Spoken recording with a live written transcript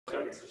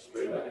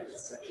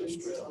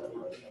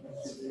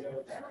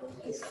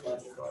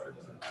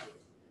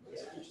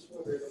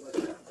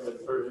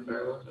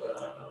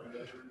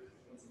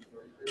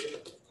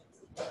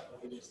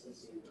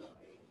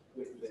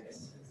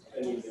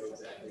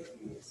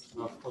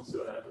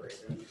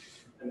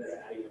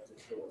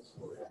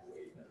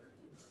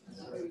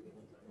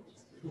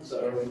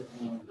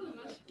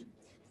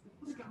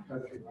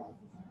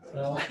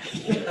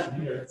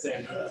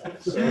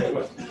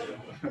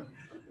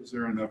Is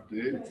there an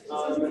update?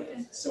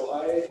 So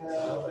I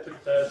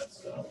took that.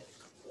 So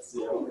let's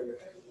see.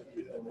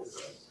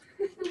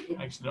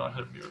 Actually, no, I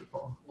had a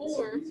beautiful.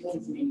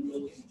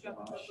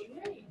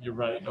 You're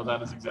right. No,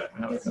 that is exactly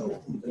how it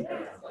felt.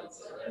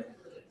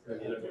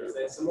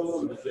 Some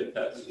of them they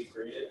test to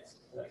create it.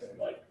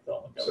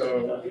 So,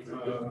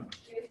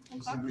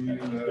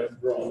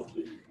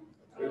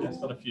 Yes,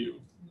 but a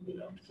few.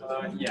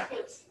 Yeah.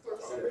 It's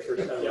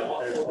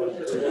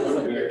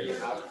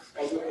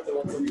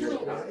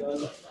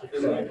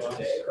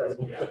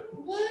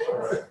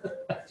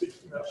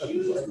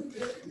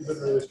been a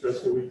really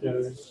stressful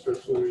weekend,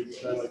 stressful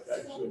week. I like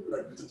actually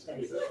practice that.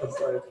 It's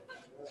like,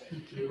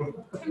 thank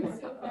you.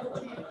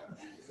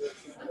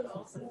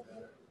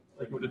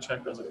 Like with the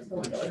check, I was like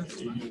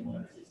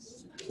 81.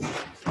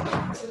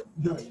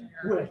 No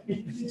way.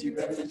 Did you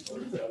guys? That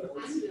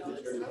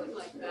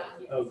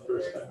was the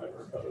first time I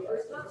ever cut it.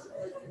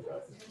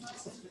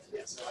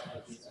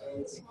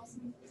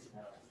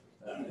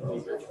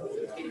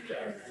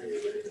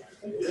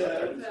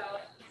 Yeah.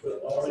 But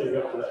I'll see you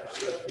up for that. That's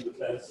for the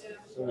test.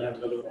 So I have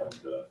another one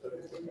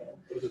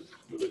that is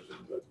religion,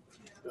 but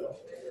still.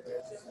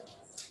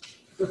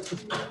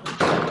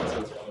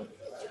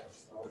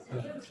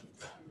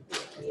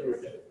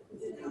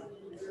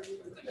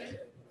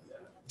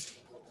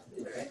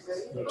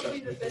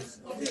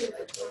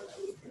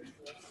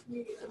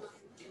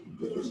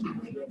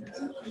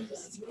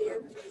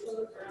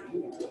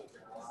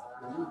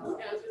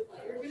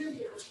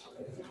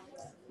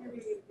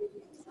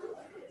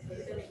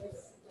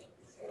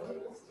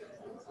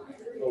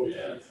 Oh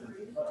yeah.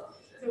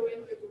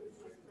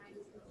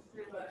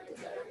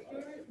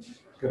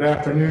 good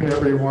afternoon,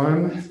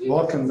 everyone.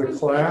 Welcome to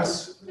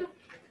class.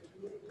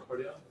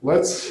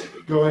 Let's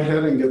go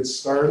ahead and get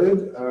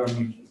started.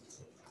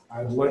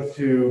 I'd like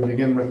to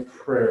begin with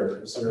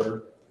prayer. Is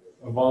there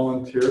a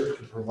volunteer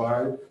to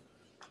provide?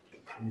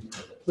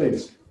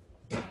 Please.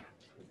 Father,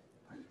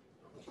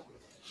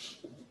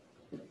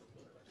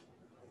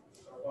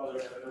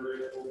 I'm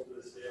grateful for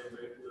this day. I'm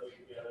grateful that we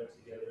can gather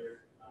together.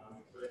 We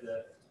pray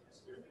that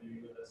Spirit may be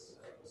with us,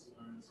 help us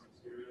learn this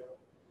material.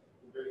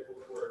 I'm grateful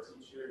for our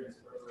teacher and his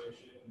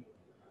preparation.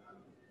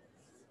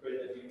 Pray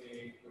that we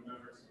may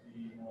remember to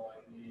be more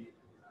like me and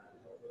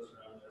help those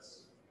around us.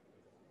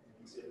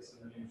 We say this in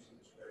the name of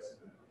Jesus Christ.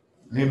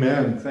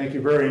 Amen. Thank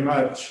you very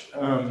much.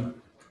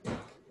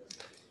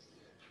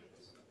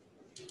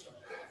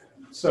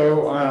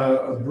 So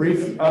a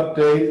brief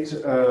update.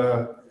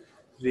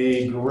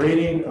 The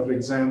grading of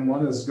exam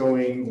 1 is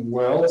going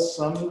well.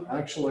 Some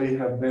actually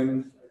have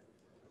been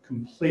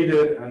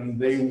completed and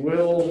they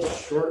will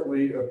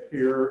shortly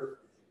appear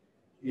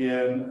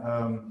in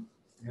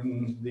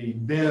the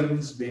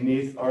bins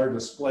beneath our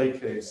display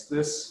case.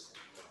 This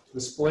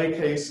display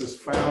case is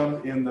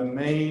found in the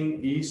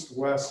main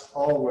east-west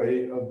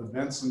hallway of the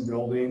Benson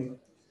building.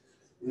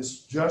 It's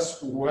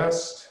just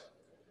west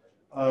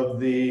of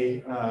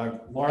the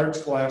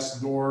large glass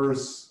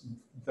doors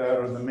that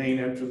are the main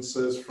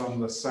entrances from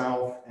the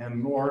south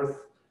and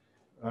north.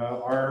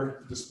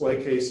 Our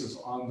display case is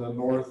on the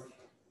north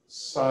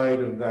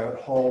side of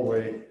that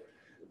hallway.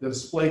 The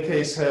display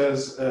case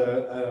has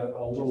a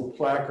little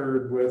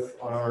placard with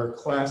our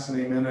class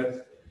name in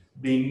it.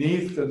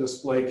 Beneath the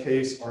display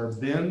case are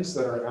bins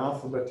that are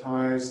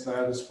alphabetized.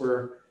 That is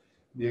where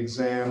the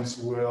exams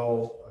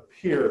will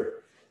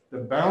appear. The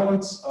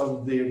balance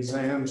of the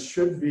exams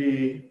should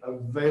be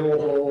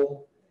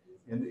available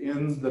and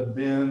in the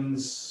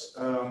bins,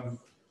 the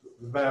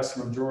vast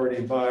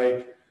majority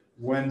by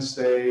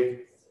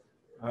Wednesday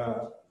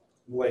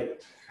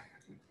late.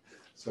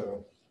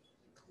 So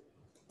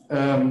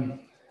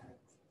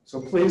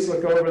please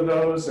look over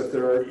those. If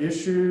there are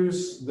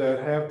issues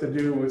that have to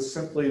do with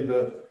simply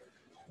the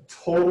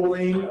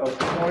totaling of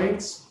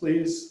points,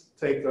 please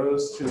take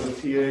those to the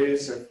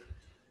TAs.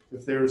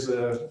 If there's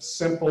a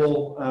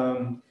simple,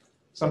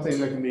 something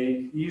that can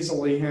be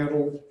easily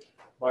handled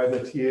by the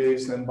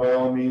TAs, then by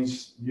all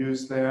means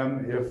use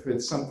them. If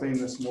it's something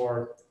that's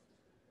more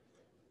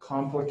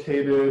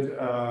complicated,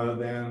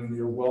 then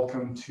you're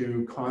welcome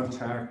to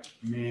contact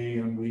me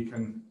and we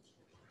can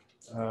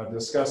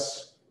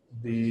discuss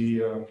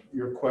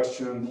your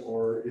question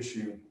or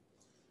issue.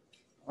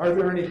 Are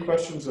there any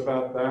questions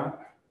about that?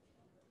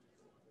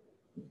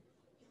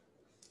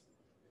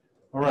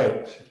 All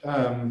right,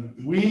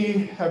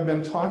 we have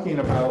been talking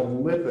about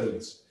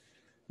lipids.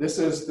 This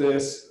is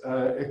this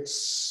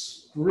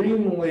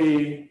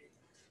extremely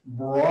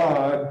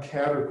broad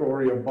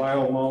category of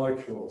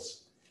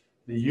biomolecules.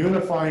 The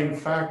unifying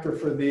factor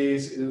for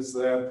these is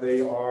that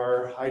they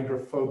are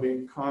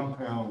hydrophobic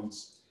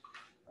compounds.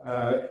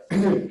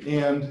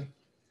 And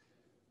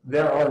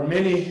there are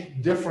many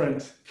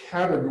different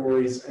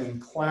categories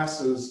and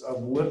classes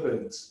of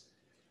lipids.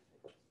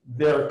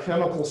 Their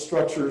chemical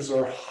structures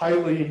are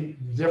highly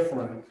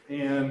different,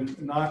 and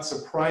not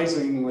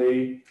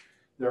surprisingly,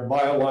 their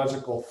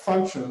biological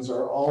functions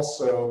are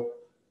also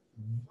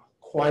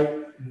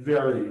quite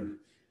varied.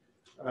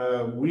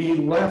 We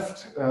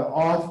left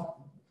off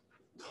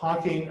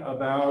talking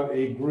about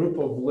a group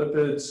of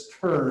lipids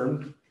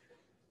termed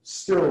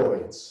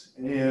steroids,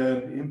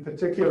 and in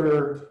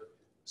particular,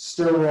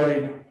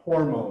 steroid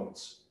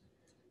hormones.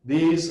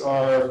 These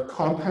are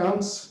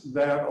compounds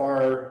that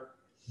are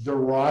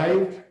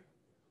derived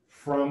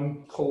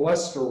from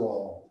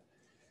cholesterol.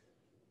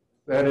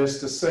 That is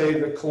to say,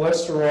 the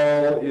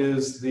cholesterol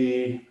is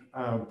the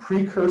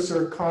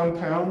precursor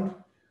compound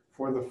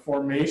for the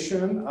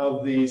formation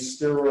of these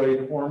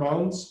steroid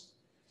hormones.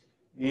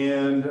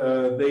 And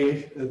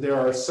there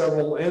are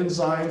several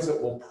enzymes that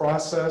will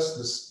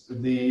process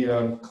the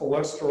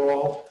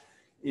cholesterol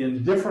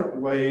in different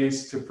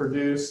ways to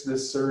produce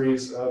this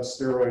series of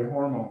steroid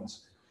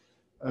hormones.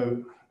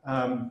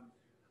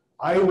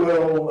 I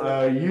will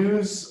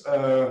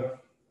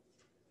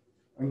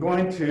I'm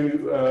going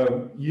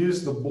to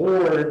use the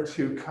board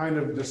to kind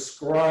of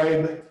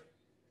describe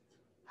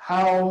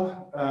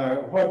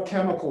what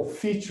chemical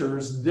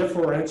features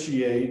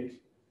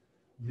differentiate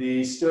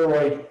the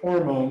steroid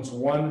hormones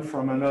one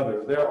from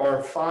another. There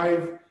are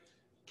 5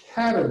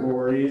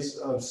 categories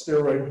of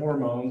steroid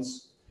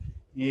hormones,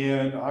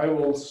 and I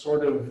will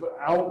sort of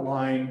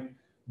outline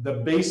the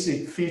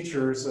basic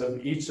features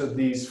of each of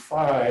these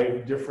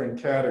 5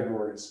 different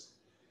categories.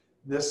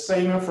 This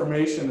same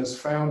information is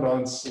found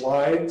on the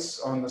slides,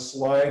 and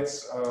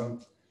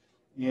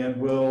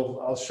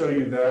I'll show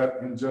you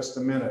that in just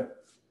a minute.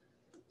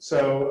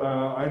 So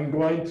I'm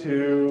going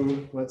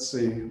to, let's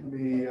see,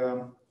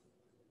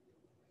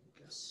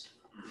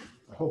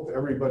 I hope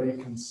everybody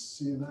can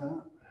see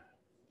that.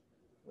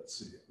 Let's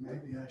see,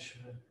 maybe I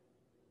should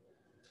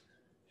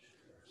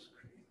share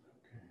screen.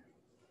 Okay.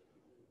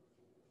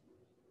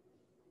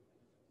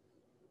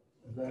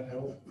 Did that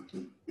help?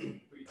 Yeah, I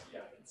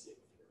can see it.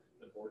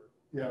 The board.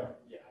 Yeah.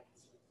 Yeah. I can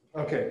see it.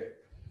 Okay.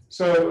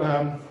 So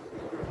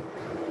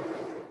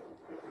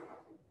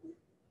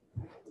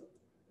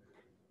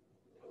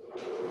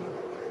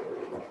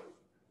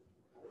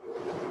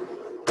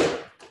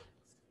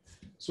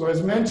so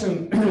as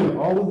mentioned,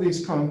 all of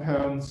these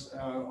compounds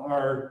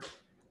are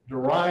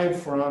derived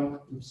from,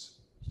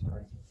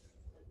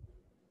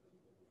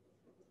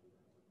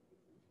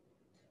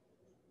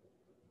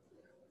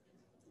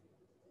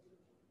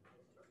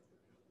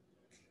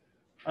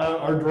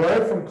 are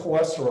derived from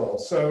cholesterol.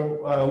 So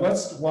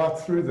let's walk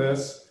through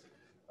this.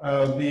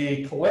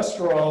 The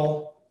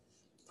cholesterol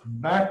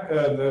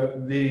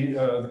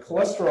the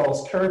cholesterol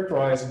is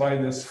characterized by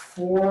this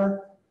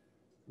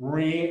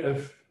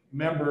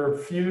 4-member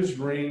fused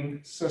ring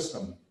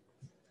system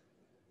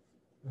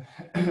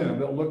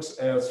that looks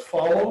as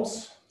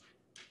follows.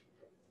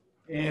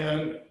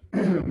 And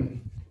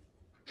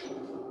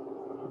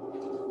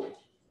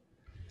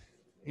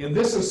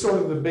this is sort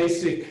of the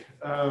basic,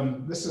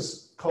 this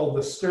is called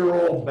the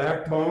sterol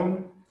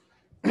backbone.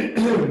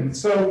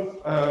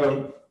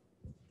 So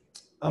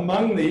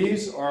among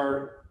these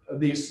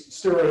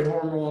steroid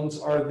hormones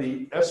are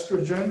the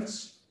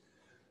estrogens.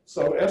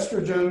 So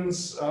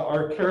estrogens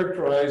are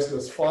characterized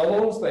as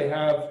follows. They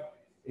have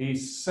a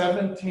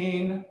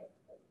 17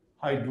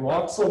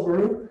 hydroxyl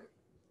group.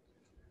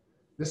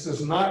 This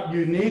is not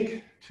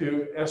unique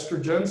to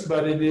estrogens,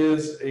 but it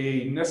is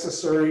a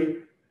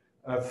necessary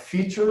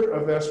feature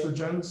of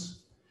estrogens.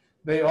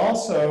 They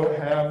also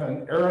have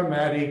an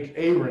aromatic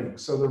A ring.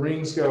 So the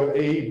rings go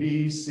A,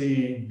 B,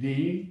 C,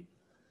 D.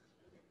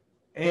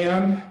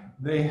 And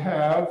they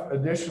have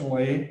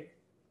additionally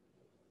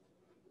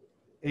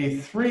a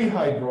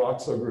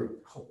 3-hydroxyl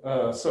group.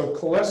 So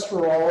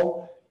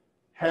cholesterol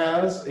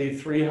has a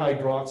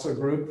 3-hydroxyl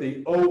group.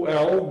 The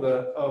OL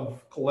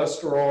of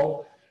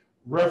cholesterol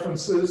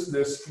references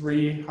this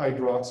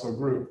 3-hydroxyl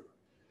group.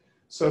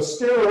 So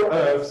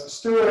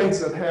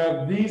steroids that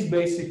have these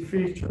basic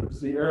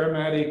features, the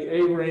aromatic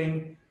A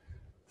ring,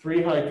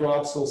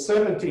 3-hydroxyl,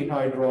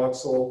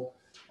 17-hydroxyl,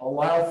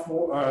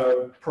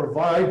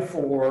 provide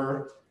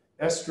for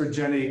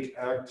estrogenic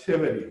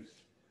activity.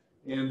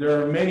 And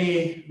there are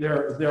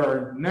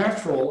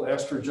natural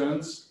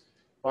estrogens.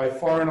 By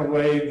far and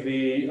away,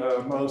 the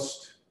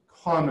most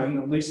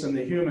common, at least in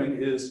the human,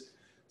 is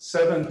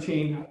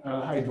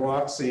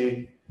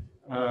 17-hydroxy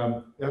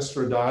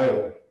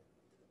estradiol.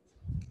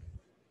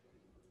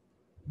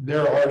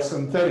 There are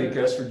synthetic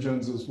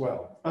estrogens as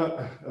well.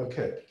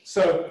 Okay,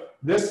 so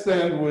this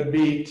then would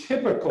be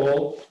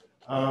typical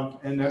of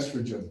an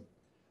estrogen.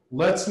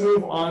 Let's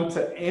move on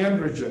to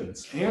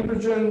androgens.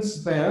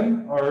 Androgens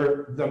then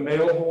are the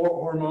male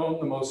hormone.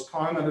 The most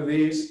common of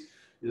these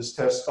is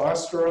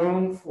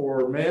testosterone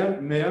for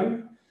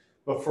men,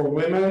 but for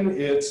women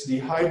it's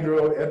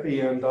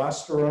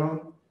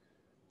dihydroepiandrosterone.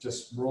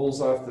 Just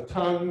rolls off the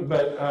tongue,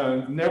 but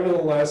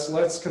nevertheless,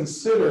 let's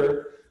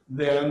consider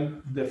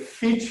then the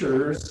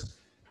features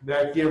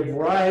that give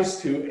rise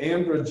to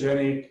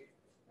androgenic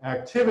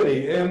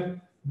activity.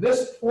 And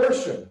this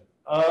portion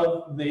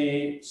of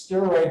the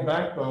steroid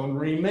backbone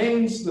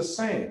remains the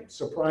same,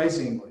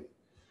 surprisingly.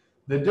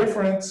 The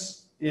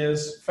difference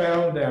is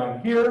found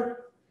down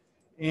here,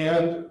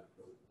 and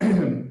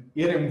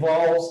it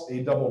involves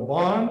a double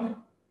bond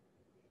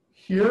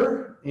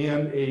here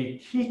and a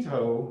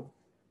keto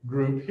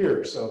group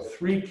here. So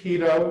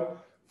 3-keto,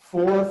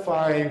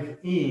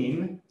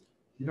 4,5-ene.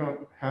 You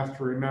don't have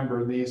to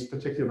remember these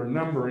particular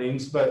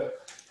numberings,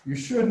 but you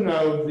should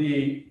know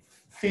the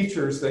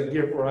features that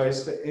give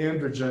rise to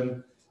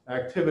androgen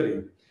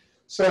activity.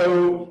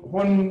 So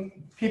when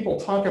people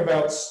talk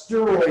about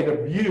steroid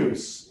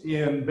abuse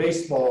in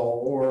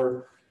baseball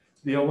or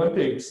the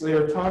Olympics, they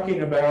are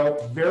talking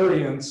about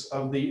variants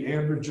of the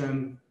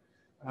androgen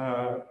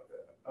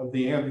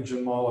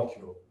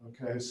molecule.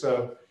 Okay,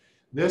 so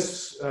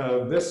this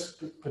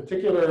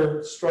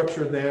particular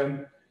structure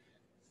then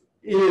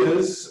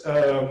is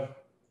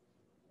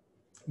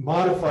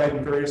modified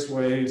in various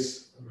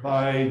ways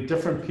by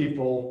different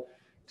people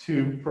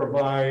to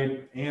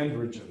provide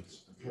androgens.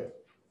 Okay.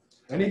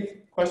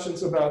 Any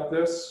questions about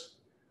this?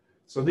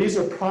 So these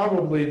are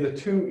probably the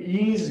two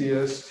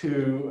easiest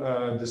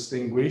to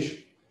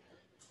distinguish.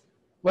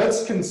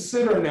 Let's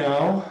consider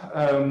now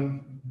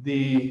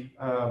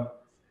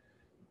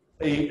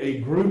a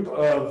group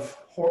of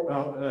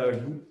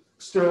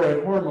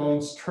steroid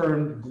hormones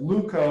termed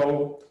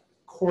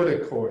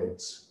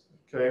glucocorticoids.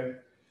 Okay,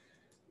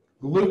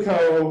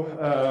 gluco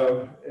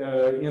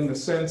in the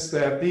sense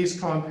that these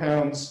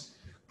compounds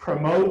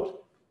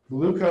promote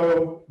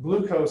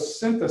glucose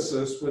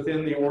synthesis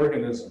within the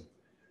organism.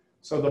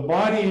 So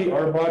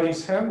our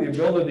bodies have the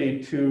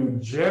ability to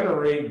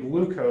generate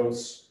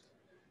glucose,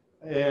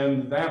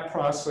 and that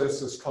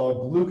process is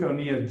called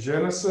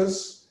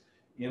gluconeogenesis.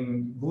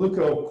 And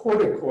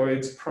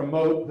glucocorticoids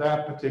promote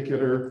that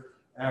particular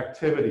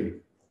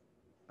activity.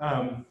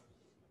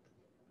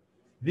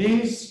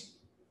 These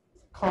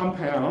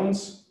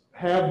compounds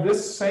have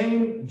this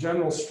same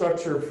general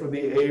structure for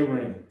the A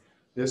ring,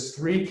 this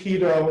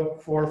 3-keto,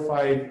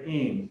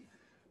 4,5-ene,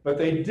 but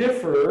they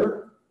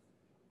differ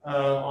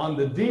on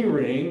the D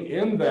ring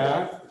in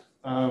that,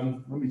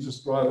 let me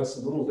just draw this a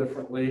little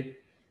differently.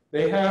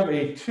 They have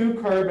a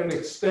 2-carbon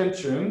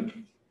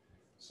extension.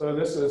 So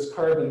this is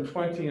carbon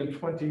 20 and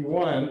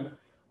 21.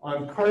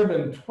 On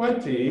carbon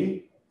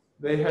 20,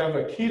 they have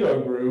a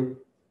keto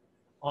group.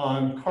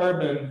 On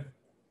carbon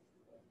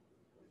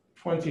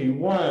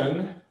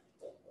 21,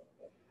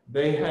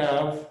 they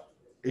have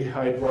a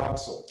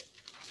hydroxyl.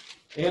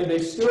 And they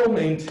still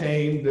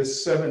maintain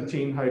this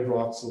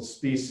 17-hydroxyl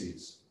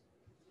species.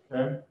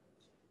 Okay?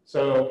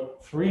 So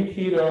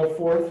 3-keto,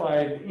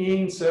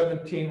 4,5-ene,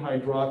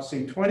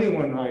 17-hydroxy,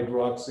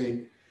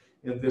 21-hydroxy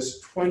in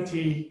this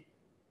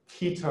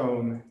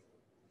 20-ketone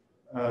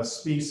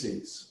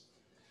species.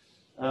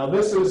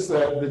 This is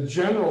the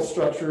general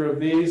structure of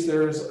these.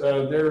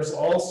 There's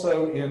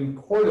also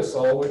in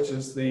cortisol, which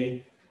is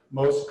the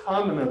most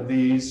common of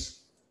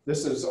these.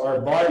 This is our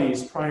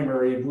body's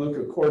primary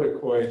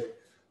glucocorticoid.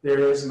 There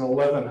is an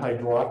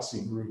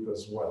 11-hydroxy group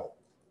as well.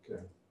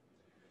 Okay.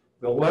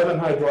 The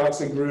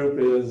 11-hydroxy group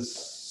is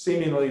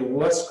seemingly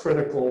less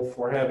critical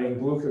for having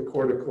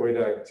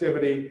glucocorticoid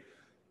activity,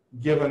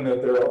 given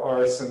that there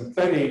are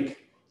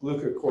synthetic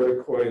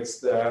glucocorticoids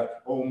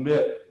that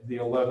omit the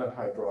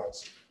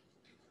 11-hydroxy.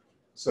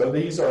 So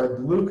these are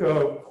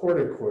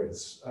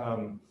glucocorticoids.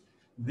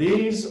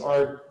 These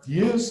are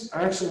used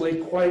actually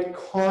quite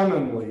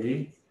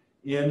commonly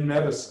in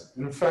medicine.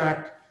 In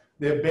fact,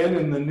 they've been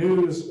in the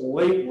news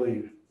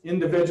lately.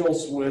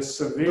 Individuals with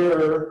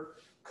severe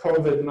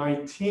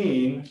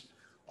COVID-19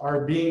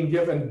 are being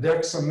given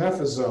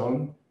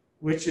dexamethasone,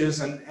 which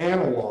is an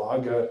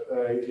analog,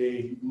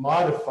 a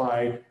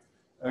modified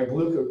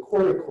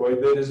glucocorticoid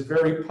that is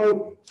very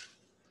potent.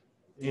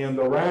 And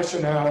the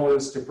rationale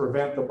is to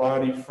prevent the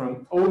body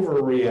from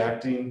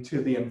overreacting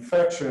to the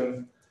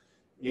infection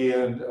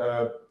and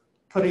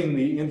putting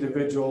the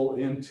individual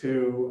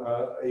into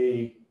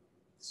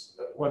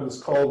what is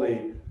called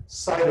a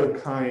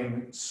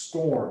cytokine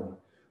storm,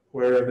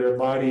 where their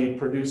body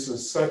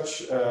produces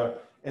such an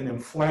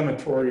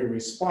inflammatory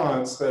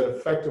response that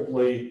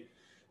effectively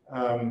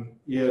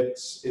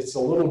it's a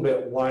little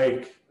bit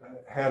like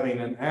having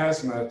an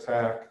asthma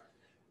attack,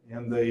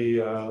 and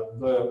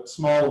the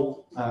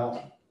small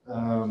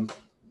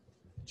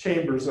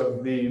chambers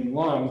of the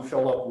lung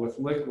fill up with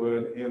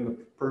liquid and the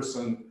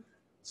person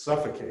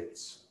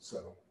suffocates.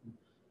 So,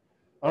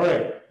 all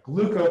right,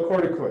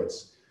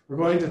 glucocorticoids. We're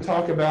going to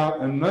talk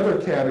about another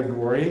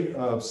category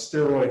of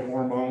steroid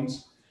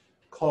hormones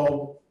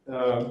called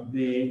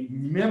the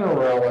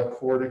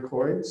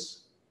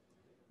mineralocorticoids.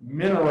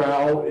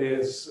 Mineral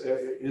is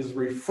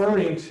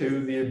referring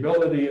to the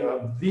ability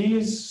of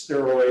these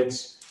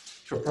steroids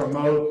to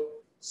promote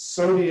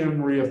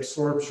sodium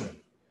reabsorption.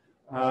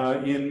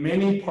 In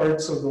many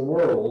parts of the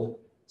world,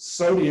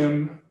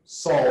 sodium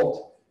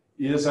salt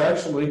is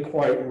actually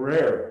quite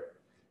rare.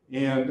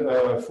 And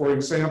for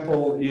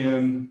example,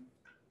 in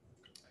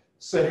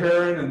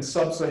Saharan and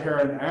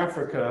sub-Saharan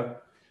Africa,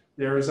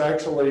 there is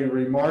actually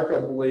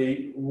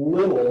remarkably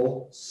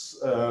little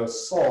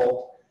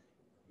salt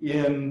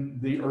in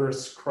the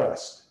Earth's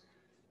crust.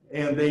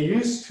 And they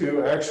used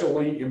to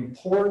actually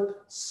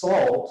import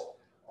salt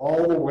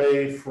all the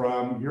way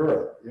from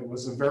Europe. It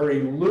was a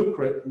very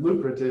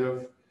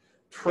lucrative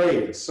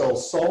trade. So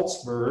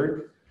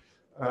Salzburg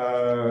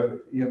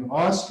in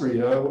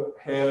Austria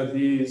had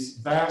these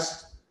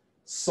vast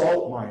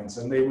salt mines,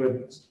 and they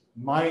would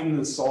mine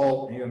the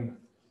salt and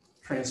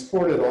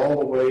transport it all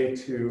the way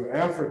to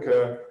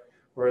Africa,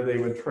 where they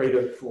would trade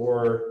it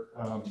for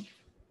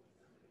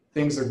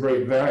things of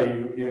great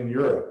value in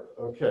Europe.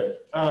 Okay,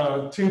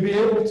 to be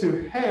able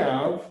to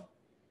have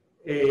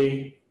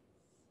a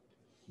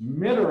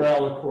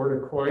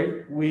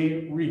mineralocorticoid,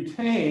 we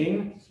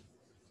retain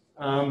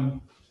the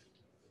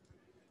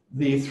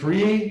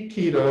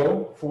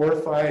 3-keto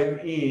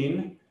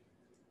 4,5-ene,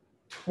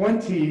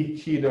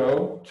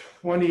 20-keto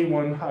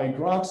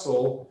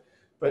 21-hydroxyl,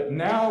 but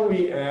now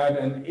we add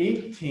an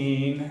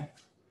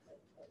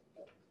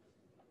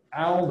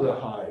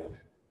 18-aldehyde.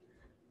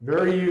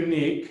 Very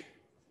unique,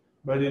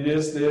 but it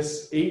is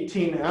this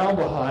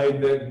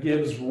 18-aldehyde that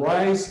gives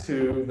rise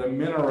to the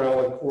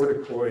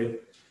mineralocorticoid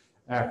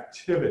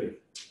activity.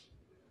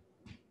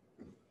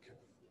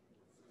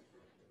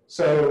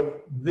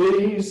 So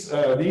these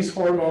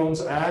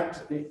hormones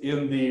act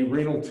in the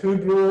renal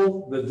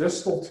tubule, the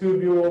distal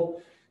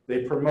tubule.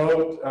 They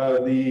promote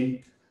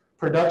the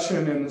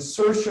production and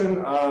insertion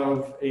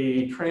of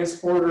a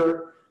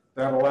transporter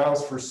that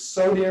allows for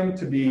sodium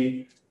to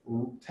be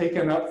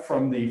taken up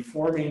from the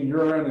forming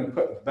urine and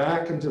put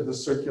back into the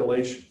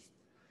circulation.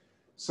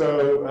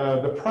 So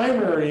the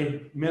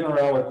primary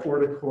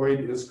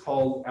mineralocorticoid is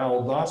called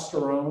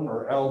aldosterone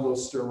or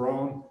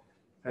aldosterone,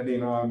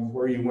 depending on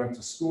where you went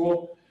to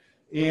school.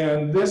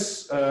 And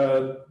this,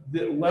 the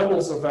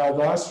levels of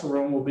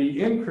aldosterone will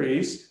be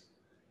increased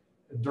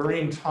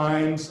during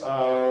times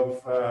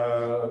of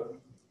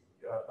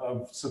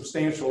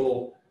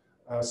substantial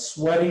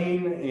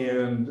sweating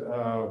and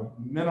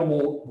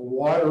minimal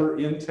water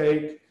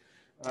intake.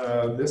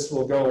 This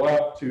will go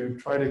up to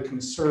try to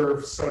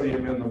conserve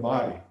sodium in the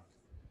body.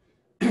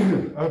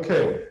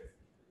 Okay,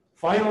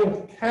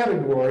 final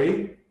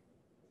category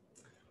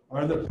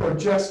are the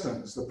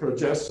progestins. The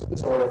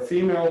progestins are a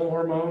female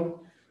hormone,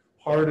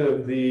 part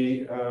of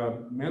the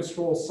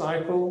menstrual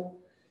cycle,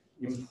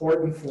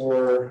 important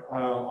for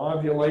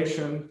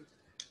ovulation.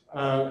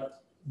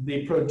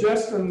 The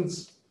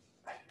progestins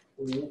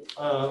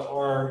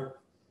are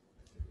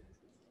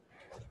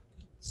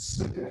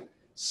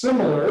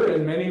similar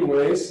in many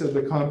ways to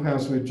the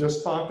compounds we've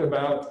just talked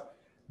about.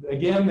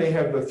 Again, they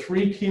have the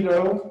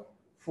 3-keto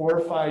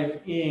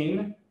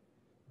 4,5-ene.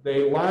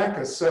 They lack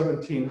a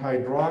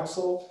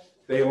 17-hydroxyl.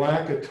 They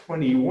lack a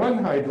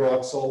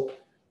 21-hydroxyl,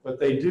 but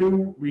they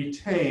do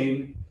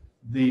retain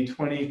the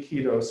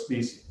 20-keto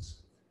species.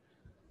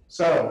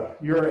 So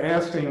you're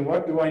asking,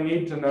 what do I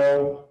need to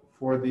know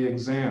for the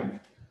exam?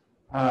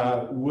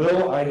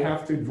 Will I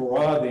have to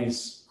draw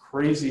these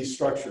crazy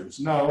structures?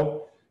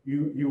 No,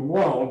 you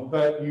won't,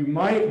 but you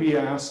might be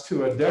asked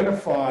to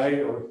identify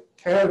or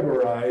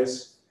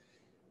categorize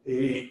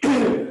a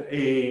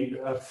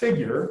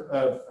figure,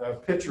 a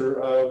picture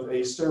of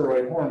a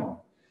steroid hormone.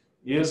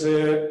 Is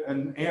it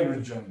an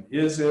androgen?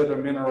 Is it a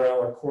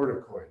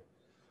mineralocorticoid?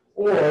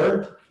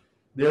 Or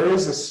there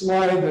is a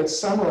slide that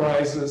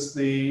summarizes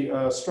the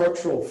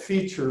structural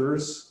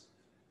features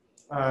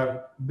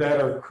that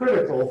are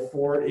critical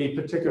for a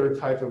particular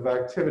type of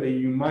activity.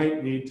 You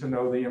might need to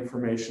know the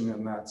information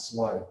in that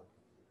slide.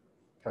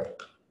 Okay.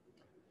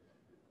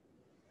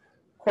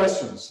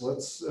 Questions?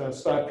 Let's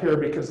stop here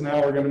because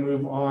now we're going to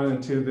move on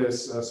into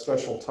this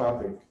special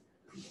topic.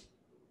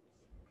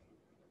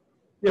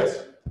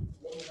 Yes?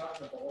 What we're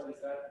talking about, is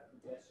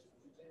that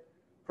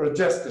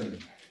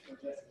Progestin.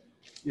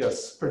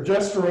 Yes,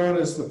 progesterone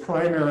is the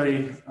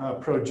primary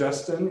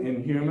progestin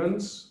in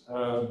humans,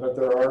 but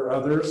there are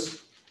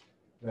others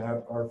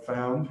that are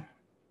found.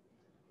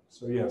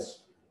 So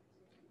yes.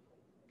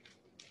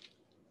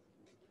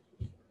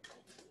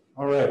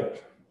 All right.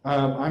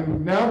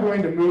 I'm now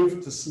going to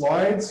move to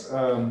slides.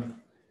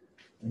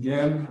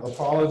 Again,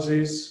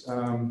 apologies.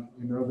 You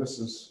know, this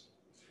is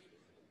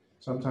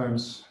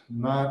sometimes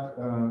not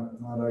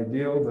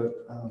ideal,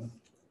 but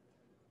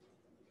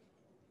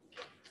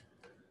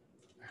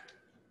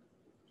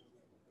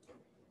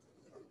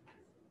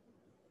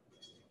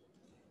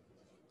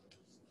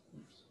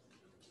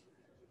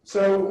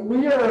so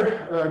we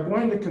are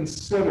going to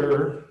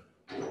consider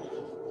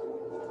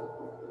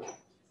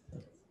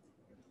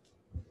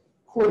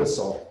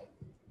cortisol.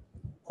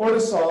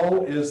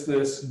 Cortisol is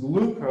this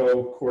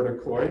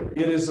glucocorticoid.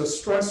 It is a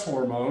stress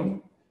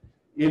hormone.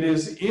 It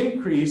is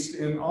increased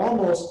in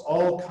almost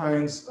all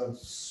kinds of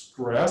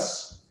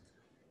stress,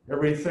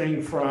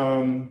 everything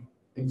from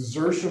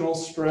exertional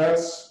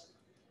stress,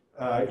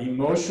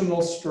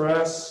 emotional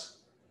stress.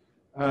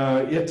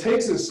 It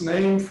takes its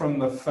name from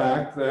the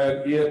fact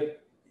that it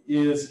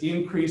is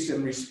increased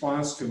in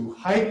response to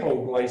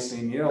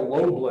hypoglycemia,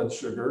 low blood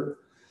sugar,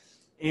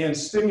 and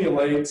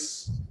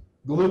stimulates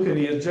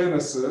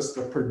gluconeogenesis,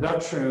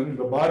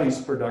 the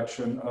body's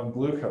production of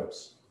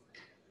glucose.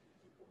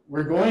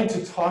 We're going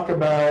to talk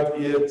about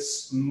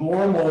its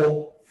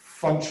normal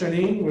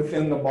functioning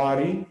within the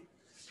body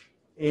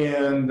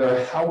and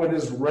how it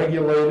is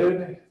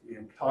regulated.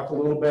 We'll talk a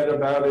little bit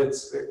about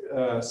its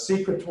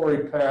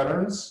secretory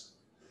patterns,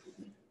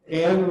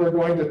 and we're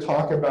going to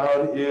talk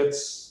about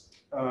its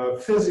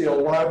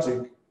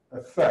physiologic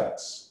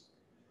effects.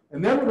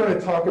 And then we're going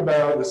to talk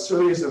about a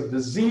series of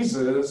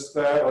diseases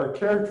that are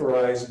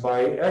characterized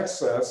by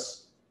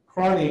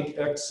chronic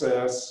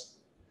excess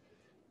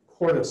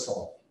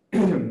cortisol.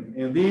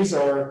 And these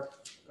are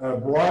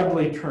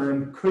broadly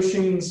termed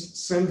Cushing's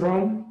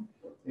syndrome,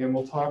 and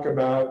we'll talk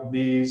about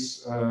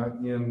these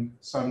in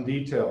some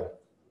detail.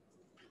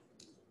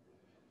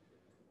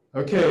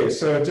 Okay,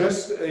 so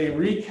just a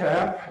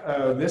recap.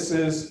 This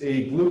is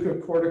a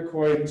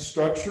glucocorticoid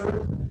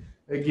structure.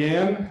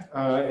 Again,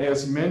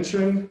 as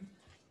mentioned,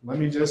 let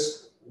me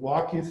just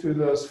walk you through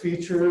those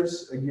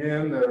features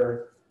again that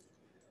are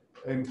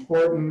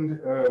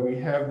important. We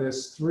have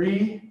this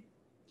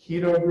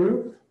 3-keto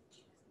group,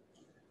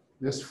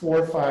 this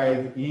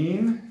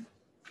 4,5-ene.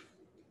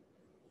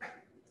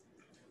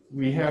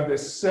 We have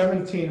this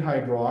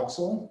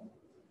 17-hydroxyl,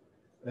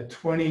 a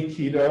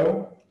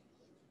 20-keto,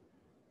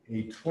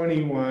 a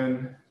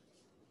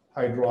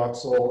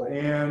 21-hydroxyl,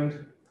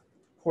 and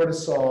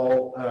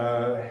cortisol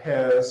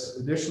has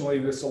additionally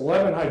this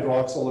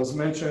 11-hydroxyl. As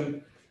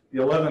mentioned, the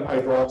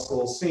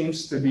 11-hydroxyl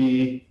seems to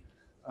be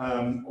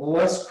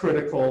less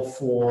critical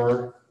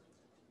for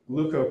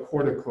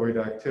glucocorticoid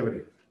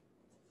activity.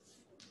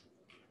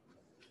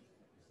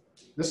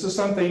 This is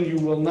something you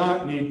will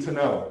not need to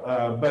know,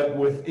 but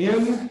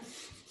within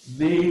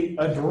the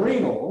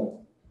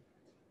adrenal,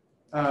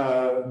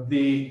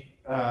 the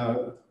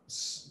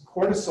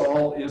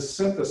cortisol is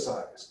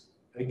synthesized.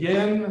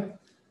 Again,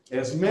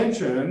 as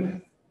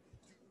mentioned,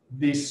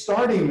 the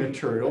starting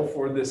material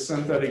for this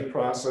synthetic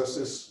process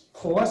is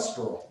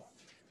cholesterol.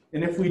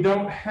 And if we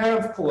don't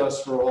have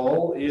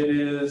cholesterol, it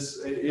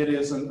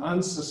is an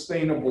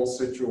unsustainable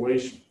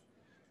situation.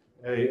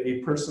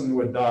 A person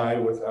would die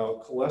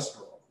without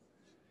cholesterol.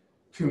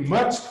 Too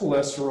much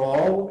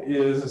cholesterol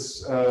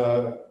is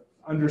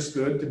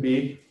understood to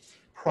be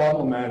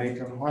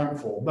problematic and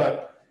harmful,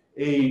 but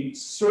a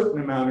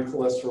certain amount of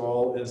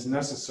cholesterol is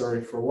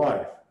necessary for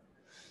life.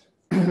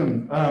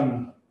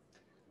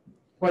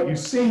 What you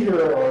see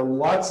here are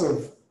lots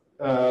of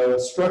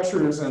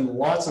structures and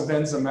lots of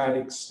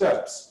enzymatic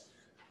steps.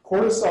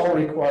 Cortisol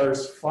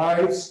requires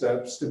 5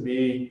 steps to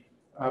be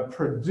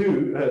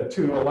produced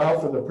to allow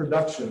for the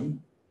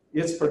production,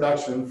 its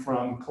production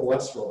from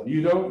cholesterol.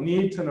 You don't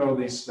need to know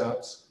these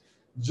steps,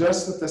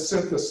 just that the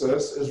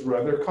synthesis is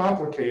rather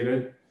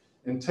complicated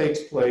and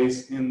takes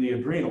place in the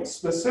adrenals,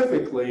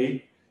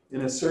 specifically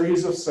in a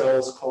series of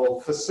cells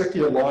called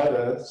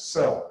fasciculata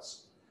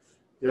cells.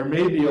 There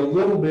may be a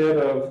little bit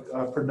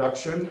of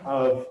production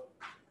of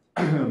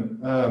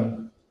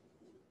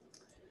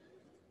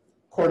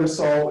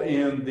cortisol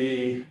in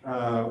the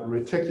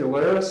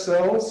reticularis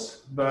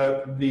cells,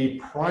 but the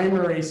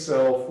primary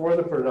cell for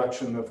the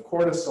production of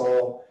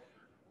cortisol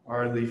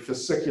are the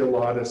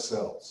fasciculata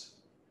cells.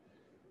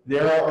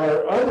 There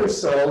are other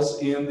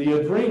cells in the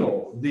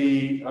adrenal.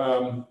 The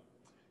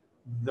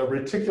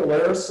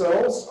reticular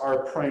cells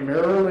are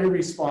primarily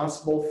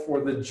responsible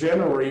for the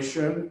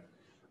generation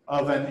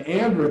of an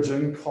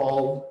androgen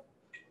called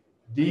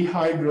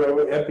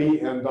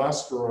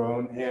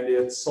dehydroepiandrosterone and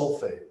its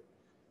sulfate.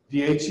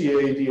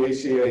 DHEA,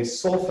 DHEA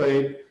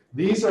sulfate,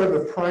 these are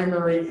the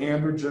primary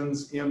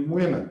androgens in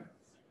women.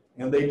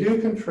 And they do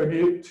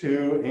contribute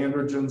to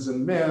androgens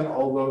in men,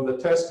 although the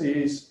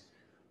testes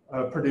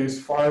produce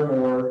far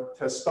more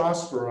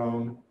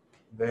testosterone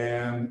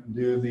than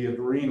do the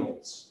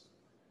adrenals.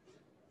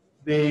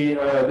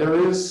 There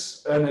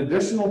is an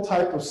additional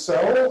type of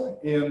cell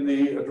in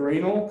the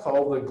adrenal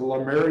called the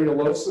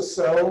glomerulosa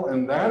cell,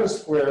 and that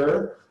is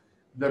where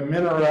the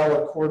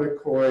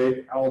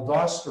mineralocorticoid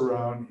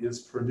aldosterone is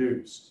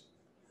produced.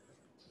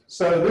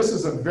 So this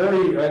is a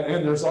very,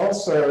 and there's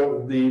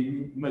also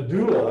the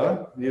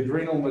medulla, the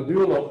adrenal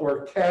medulla,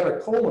 where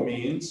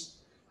catecholamines,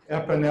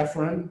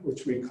 epinephrine,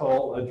 which we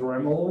call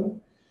adrenaline,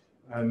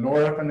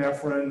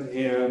 norepinephrine,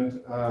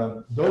 and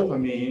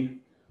dopamine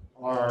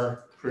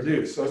are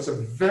produced. So it's a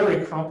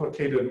very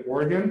complicated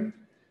organ.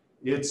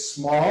 It's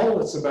small,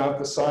 it's about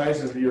the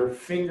size of your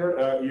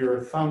finger,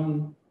 your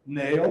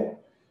thumbnail,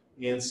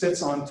 and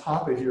sits on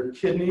top of your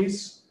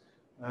kidneys,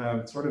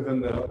 sort of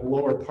in the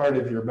lower part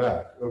of your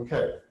back.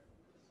 Okay.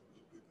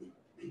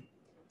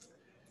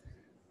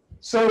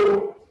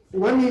 So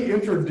let me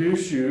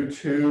introduce you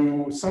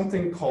to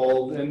something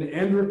called an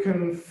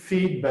endocrine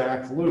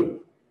feedback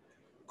loop.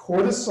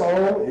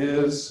 Cortisol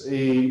is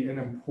an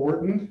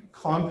important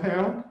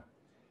compound,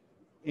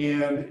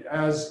 and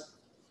as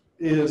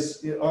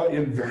is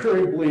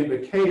invariably the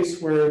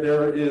case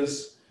where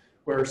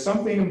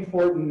something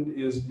important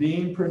is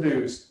being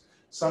produced,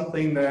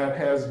 something that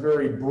has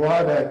very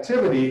broad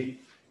activity,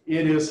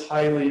 it is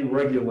highly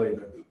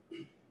regulated.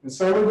 And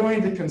so we're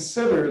going to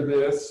consider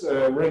this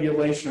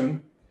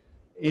regulation,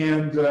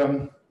 and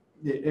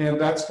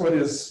that's what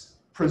is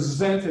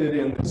presented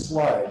in the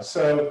slide.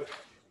 So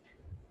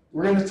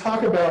we're going to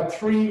talk about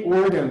three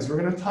organs. We're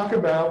going to talk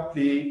about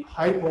the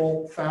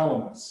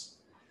hypothalamus.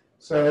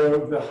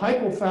 So the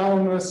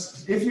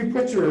hypothalamus, if you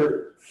put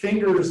your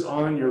fingers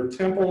on your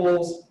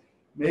temples,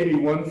 maybe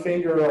one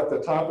finger at the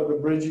top of the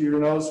bridge of your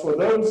nose, where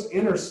those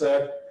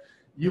intersect,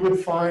 you would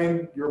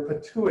find your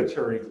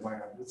pituitary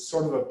gland. It's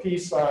sort of a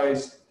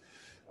pea-sized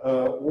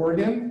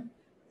organ.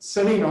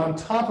 Sitting on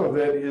top of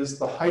it is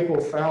the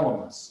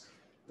hypothalamus,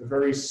 a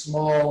very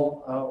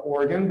small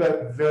organ,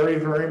 but very,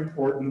 very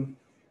important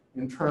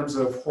in terms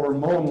of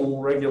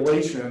hormonal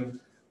regulation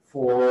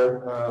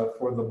for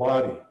the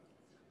body.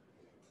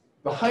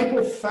 The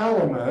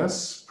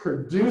hypothalamus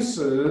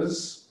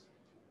produces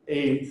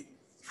a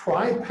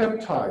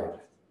tripeptide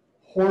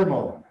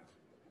hormone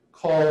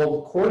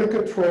called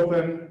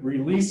corticotropin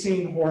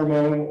releasing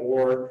hormone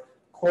or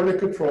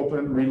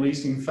corticotropin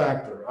releasing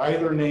factor.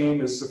 Either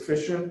name is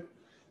sufficient.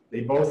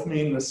 They both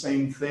mean the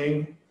same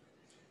thing.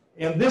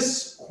 And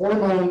this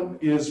hormone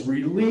is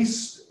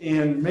released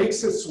and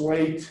makes its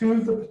way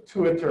to the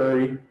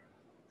pituitary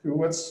through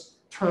what's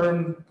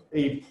termed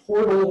a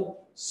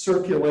portal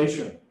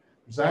circulation.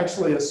 There's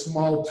actually a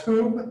small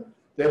tube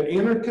that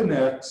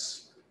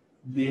interconnects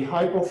the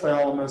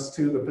hypothalamus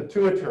to the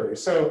pituitary.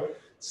 So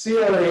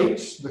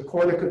CRH, the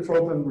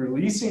corticotropin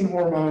releasing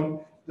hormone,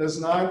 does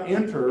not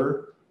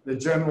enter the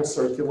general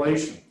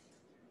circulation.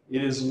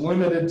 It is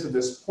limited to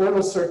this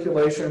portal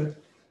circulation.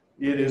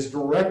 It is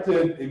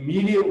directed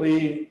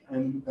immediately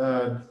and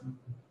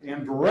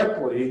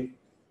directly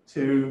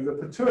to the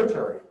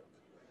pituitary.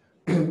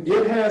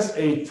 It has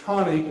a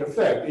tonic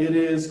effect. It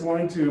is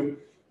going to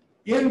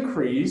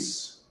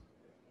increase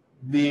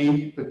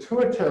the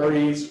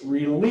pituitary's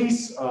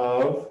release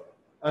of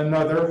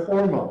another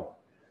hormone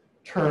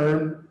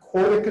termed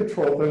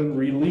corticotropin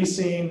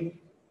releasing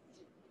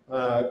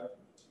adrenal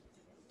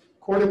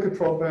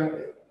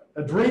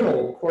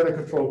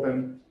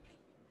corticotropin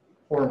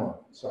hormone,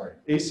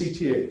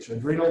 ACTH,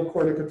 adrenal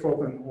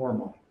corticotropin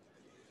hormone.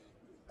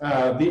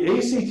 The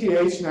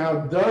ACTH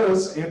now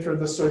does enter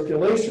the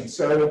circulation.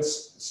 So it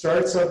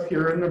starts up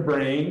here in the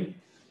brain,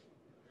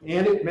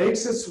 and it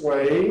makes its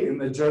way in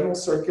the general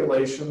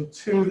circulation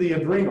to the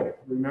adrenal.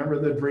 Remember,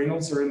 the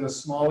adrenals are in the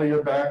small of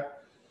your back,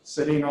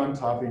 sitting on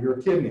top of your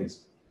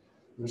kidneys.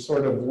 They're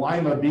sort of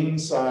lima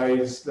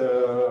bean-sized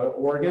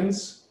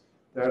organs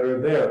that are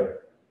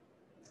there.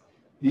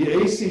 The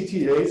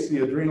ACTH,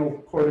 the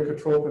adrenal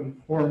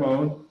corticotropin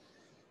hormone,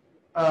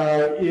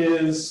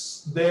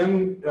 is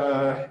then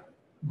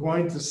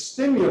going to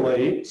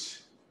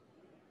stimulate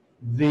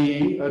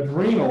the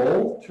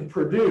adrenal to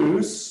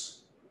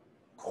produce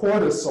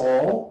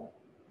cortisol.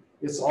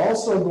 It's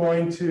also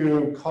going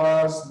to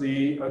cause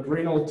the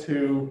adrenal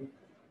to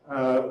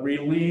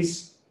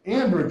release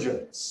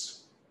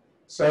androgens.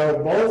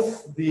 So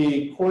both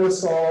the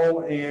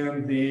cortisol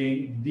and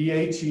the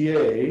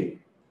DHEA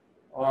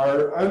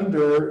are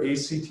under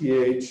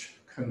ACTH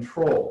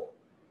control.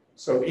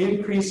 So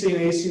increasing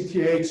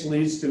ACTH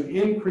leads to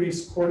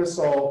increased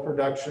cortisol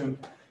production,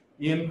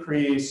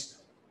 increased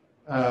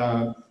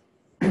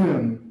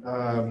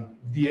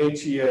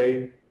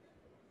DHEA,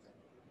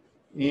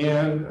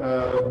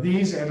 and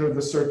these enter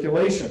the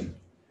circulation.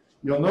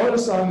 You'll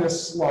notice on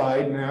this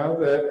slide now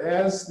that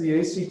as the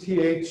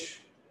ACTH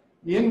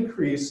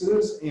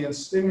increases and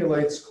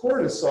stimulates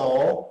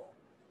cortisol,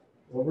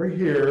 over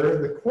here,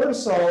 the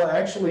cortisol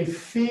actually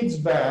feeds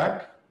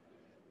back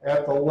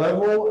at the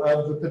level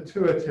of the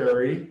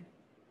pituitary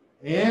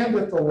and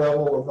at the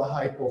level of the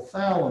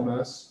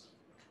hypothalamus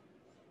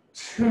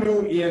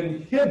to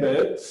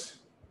inhibit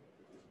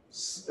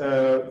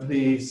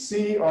the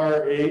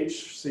CRH,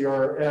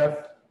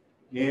 CRF,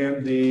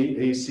 and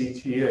the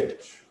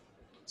ACTH.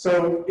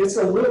 So it's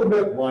a little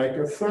bit like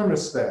a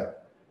thermostat.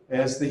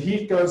 As the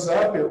heat goes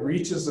up, it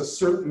reaches a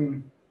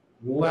certain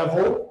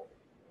level,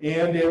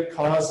 and it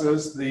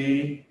causes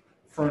the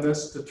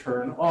furnace to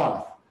turn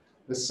off.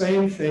 The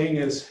same thing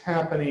is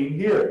happening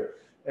here.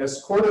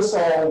 As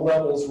cortisol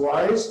levels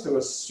rise to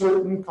a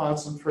certain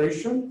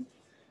concentration,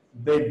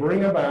 they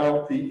bring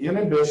about the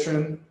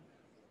inhibition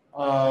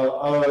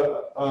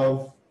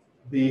of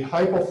the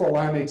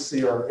hypothalamic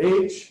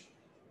CRH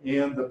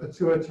and the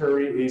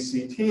pituitary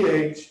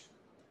ACTH,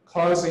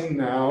 causing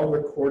now the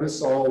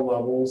cortisol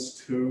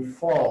levels to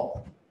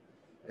fall.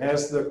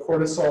 As the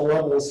cortisol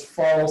levels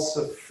fall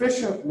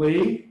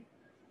sufficiently,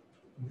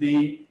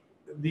 the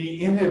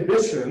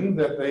inhibition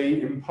that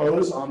they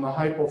impose on the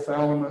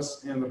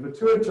hypothalamus and the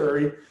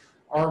pituitary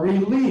are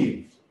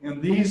relieved.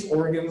 And these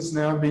organs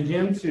now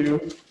begin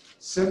to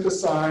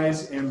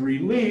synthesize and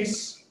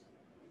release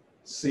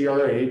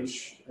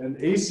CRH and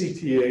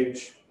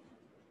ACTH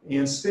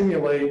and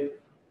stimulate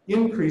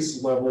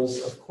increased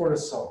levels of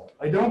cortisol.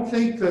 I don't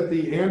think that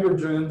the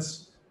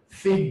androgens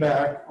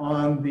feedback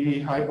on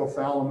the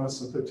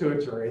hypothalamus and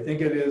pituitary. I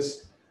think it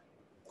is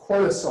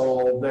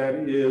cortisol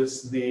that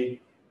is the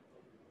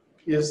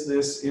is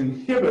this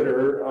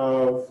inhibitor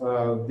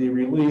of the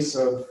release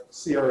of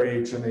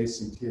CRH and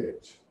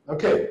ACTH.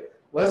 Okay,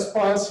 let's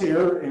pause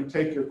here and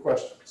take your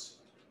questions.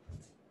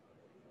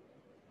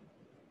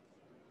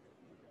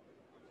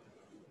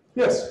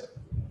 Yes?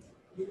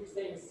 You were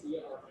saying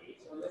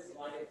CRH. On this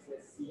slide it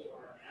says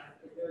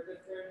CRF. Is there a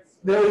difference?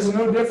 There is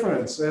no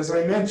difference. As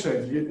I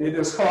mentioned, it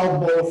is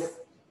called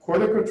both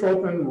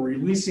corticotropin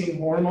releasing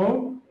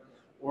hormone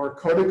or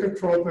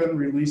corticotropin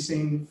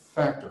releasing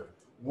factor.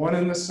 One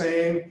and the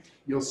same.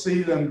 You'll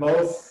see them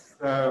both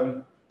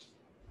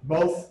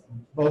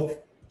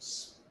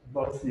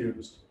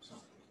used.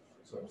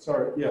 So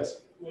sorry.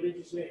 Yes. What did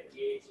you say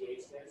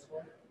DHEA stands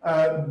for?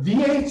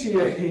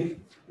 DHEA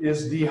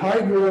is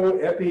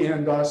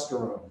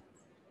dihydroepiandrosterone.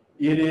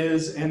 It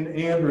is an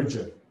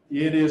androgen.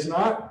 It is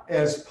not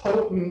as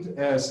potent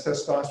as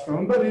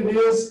testosterone, but it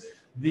is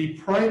the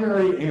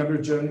primary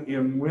androgen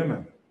in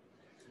women.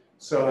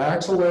 So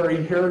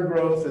axillary hair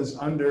growth is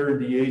under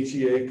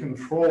DHEA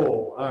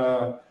control.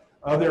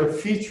 Other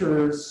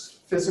features,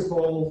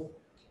 physical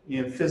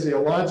and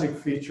physiologic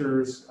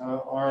features,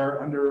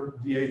 are under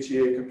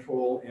DHEA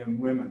control in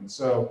women.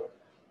 So,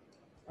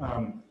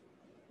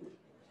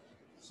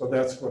 so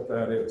that's what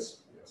that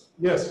is.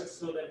 Yes?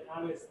 So then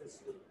how is this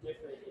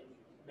different in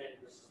men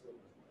versus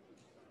women?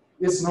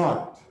 It's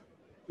not.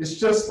 It's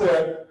just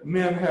that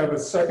men have a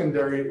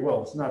secondary,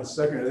 well, it's not a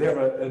secondary, they have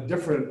a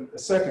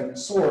second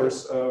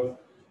source of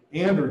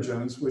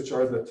androgens, which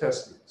are the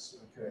testes.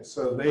 Okay,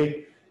 so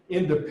they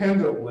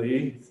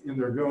independently, in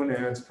their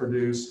gonads,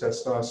 produce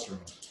testosterone.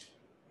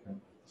 Okay,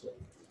 so.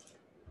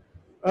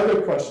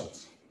 Other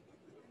questions?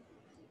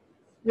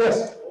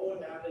 Yes? What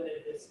would happen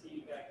if this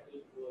feedback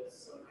loop was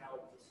somehow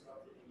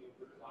disrupted and you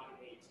were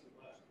clotting too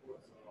much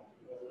cortisol?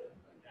 What would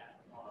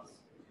that cause?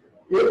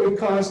 It would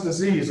cause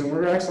disease, and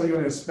we're actually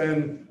going to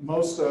spend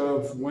most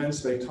of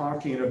Wednesday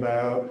talking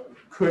about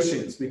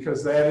Cushing's,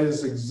 because that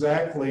is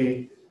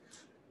exactly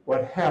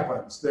what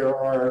happens. There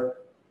are,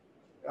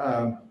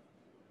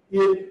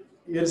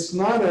 it's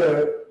not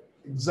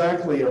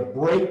exactly a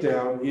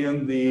breakdown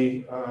in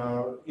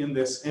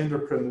this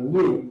endocrine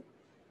loop,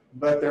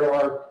 but there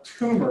are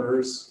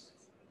tumors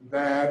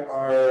that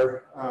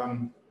are,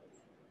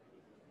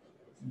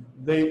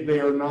 they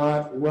are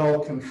not well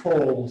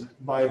controlled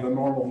by the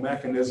normal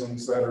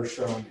mechanisms that are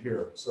shown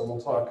here. So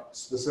we'll talk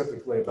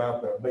specifically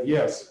about that. But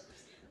yes,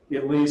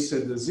 it leads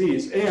to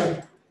disease.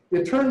 And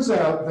it turns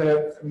out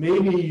that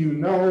maybe you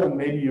know, and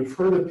maybe you've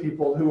heard of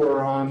people who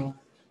are on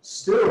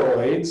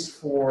steroids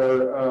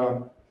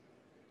for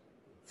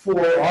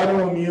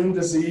autoimmune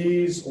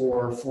disease,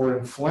 or for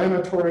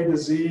inflammatory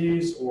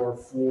disease, or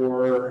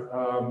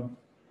for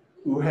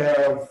who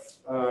have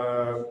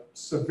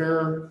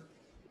severe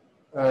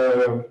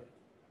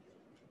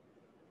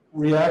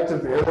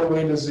reactive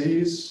airway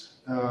disease,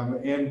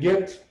 and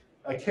get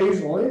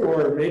occasionally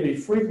or maybe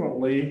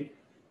frequently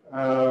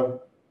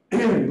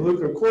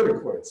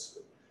glucocorticoids,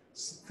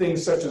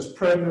 things such as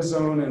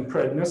prednisone and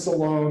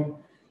prednisolone.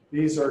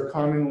 These are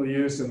commonly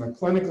used in the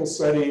clinical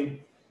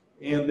setting,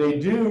 and they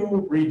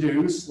do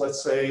reduce,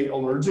 let's say,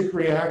 allergic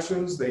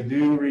reactions. They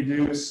do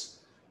reduce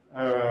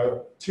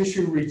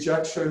tissue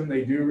rejection.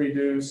 They do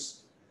reduce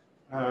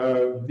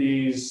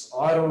these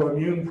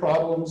autoimmune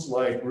problems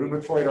like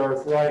rheumatoid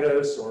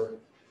arthritis or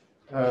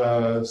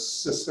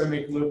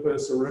systemic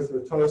lupus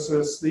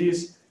erythematosus.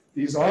 These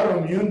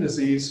autoimmune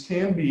disease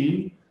can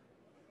be,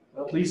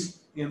 at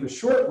least in the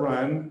short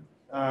run,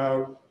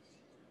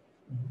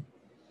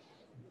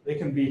 they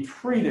can be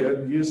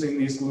treated using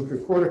these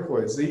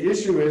glucocorticoids. The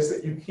issue is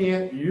that you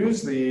can't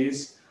use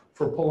these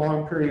for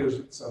prolonged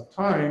periods of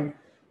time,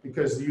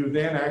 because you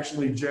then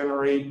actually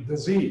generate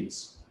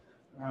disease.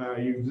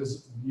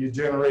 You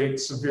generate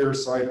severe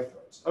side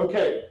effects.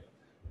 Okay.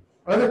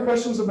 Other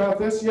questions about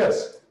this?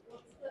 Yes?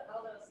 What's the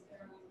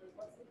aldosterone?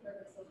 What's the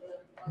purpose of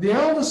it? The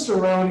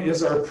aldosterone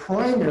is our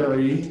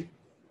primary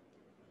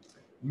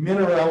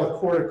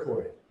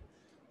mineralocorticoid.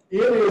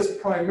 It is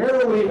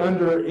primarily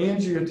under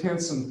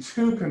angiotensin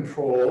II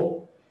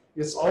control.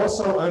 It's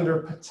also under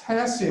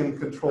potassium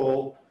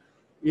control.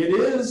 It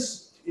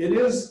is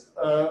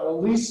at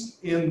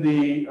least in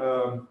the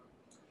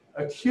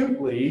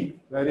acutely,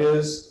 that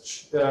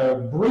is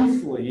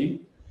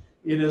briefly,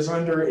 it is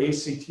under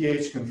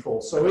ACTH control.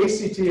 So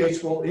ACTH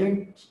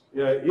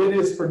it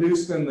is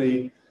produced in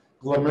the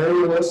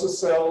glomerulosa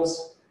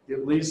cells.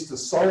 It leads to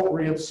salt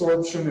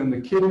reabsorption in the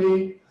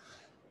kidney.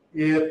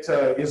 It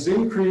is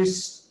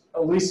increased,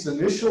 at least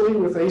initially,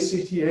 with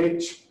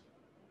ACTH,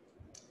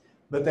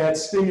 but that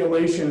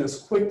stimulation is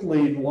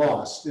quickly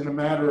lost. In a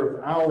matter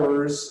of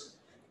hours,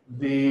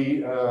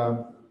 the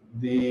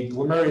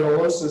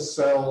glomerulosa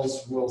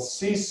cells will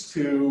cease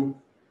to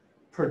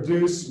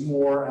produce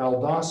more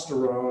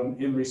aldosterone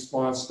in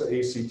response to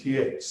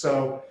ACTH.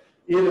 So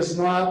it is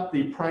not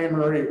the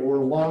primary or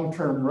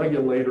long-term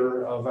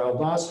regulator of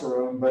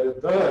aldosterone, but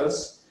it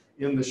does,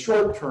 in the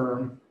short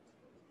term,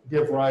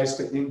 give rise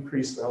to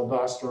increased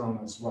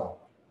aldosterone as well.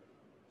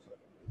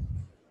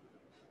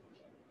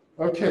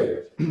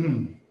 Okay.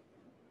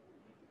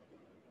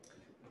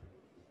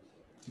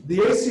 The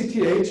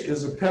ACTH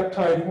is a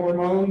peptide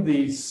hormone.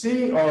 The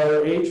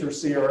CRH or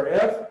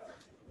CRF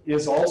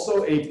is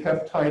also a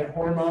peptide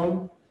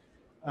hormone.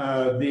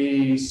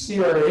 The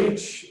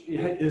CRH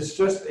is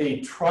just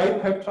a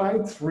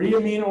tripeptide, 3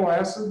 amino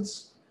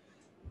acids.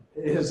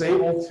 It is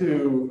able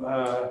to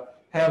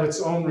have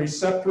its own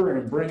receptor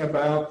and bring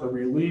about the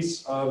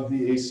release of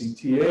the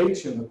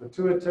ACTH in the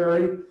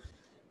pituitary.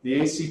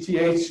 The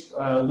ACTH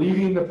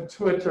leaving the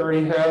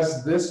pituitary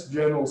has this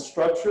general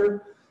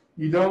structure.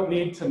 You don't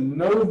need to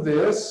know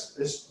this,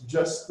 it's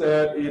just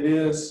that it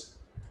is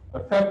a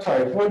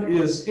peptide. What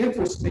is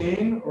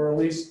interesting, or at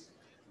least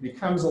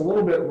becomes a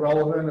little bit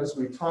relevant as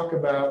we talk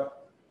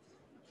about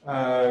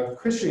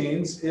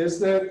Cushing's, is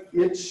that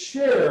it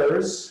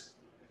shares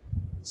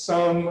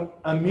some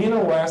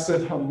amino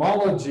acid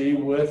homology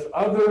with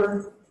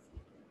other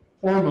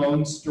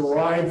hormones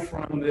derived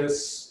from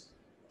this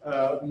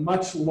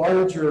much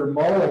larger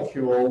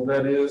molecule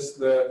that is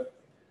the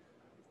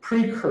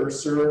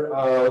precursor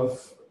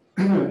of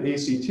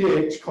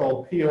ACTH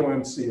called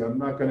POMC. I'm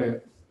not going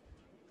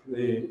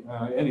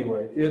to,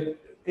 anyway,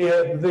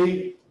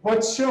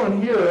 what's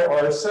shown here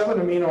are 7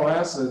 amino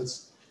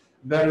acids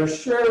that are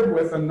shared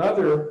with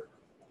another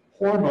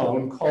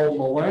hormone called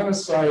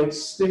melanocyte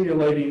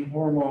stimulating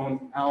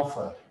hormone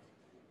alpha.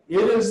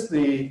 It is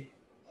the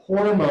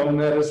hormone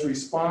that is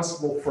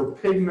responsible for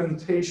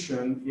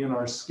pigmentation in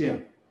our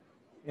skin.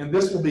 And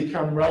this will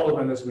become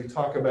relevant as we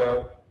talk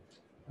about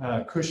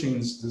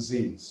Cushing's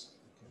disease.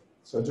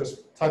 So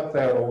just tuck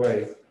that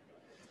away.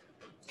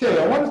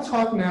 Okay, I want to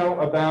talk now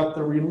about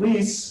the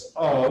release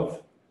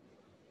of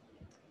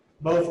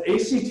both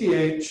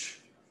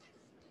ACTH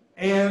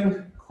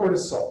and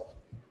cortisol.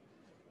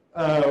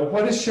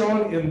 What is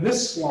shown in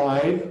this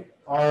slide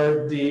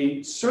are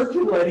the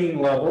circulating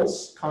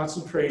levels,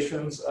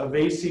 concentrations of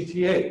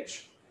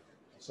ACTH.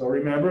 So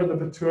remember, the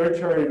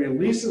pituitary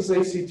releases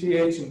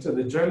ACTH into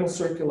the general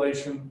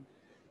circulation,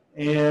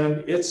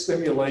 and it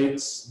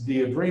stimulates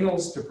the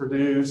adrenals to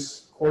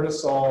produce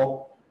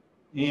cortisol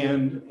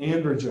and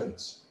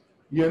androgens.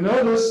 You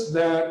notice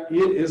that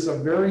it is a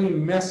very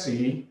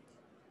messy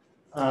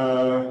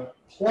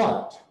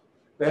plot.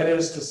 That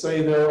is to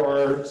say, there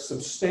are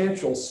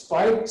substantial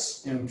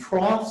spikes and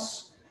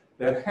troughs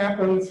that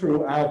happen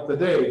throughout the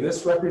day.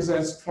 This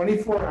represents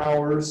 24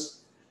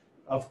 hours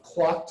of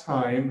clock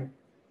time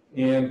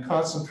and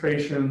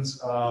concentrations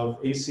of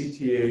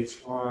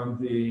ACTH on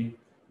the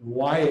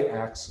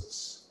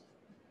y-axis.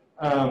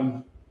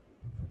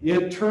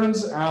 It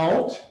turns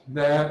out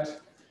that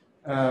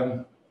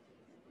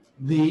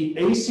the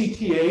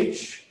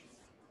ACTH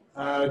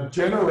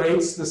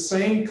generates the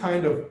same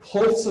kind of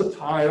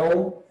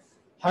pulsatile,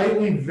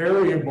 highly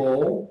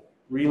variable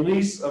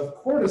release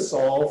of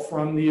cortisol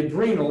from the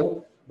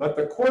adrenal, but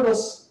the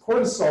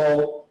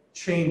cortisol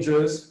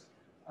changes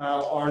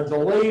are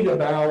delayed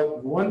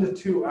about 1 to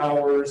 2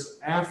 hours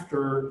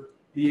after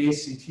the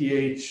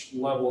ACTH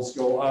levels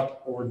go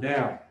up or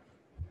down.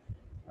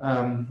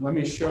 Let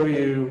me show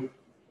you.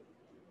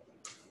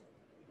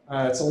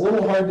 It's a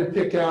little hard to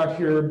pick out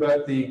here,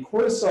 but the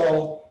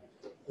cortisol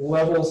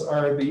levels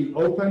are the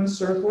open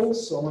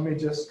circles. So let me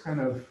just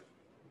kind of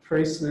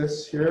trace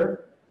this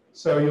here.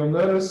 So you'll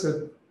notice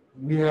that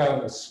we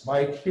have a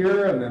spike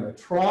here and then a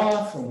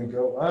trough, and we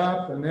go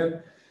up, and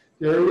then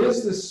there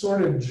is this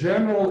sort of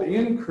general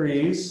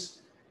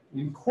increase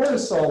in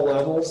cortisol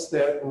levels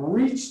that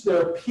reach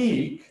their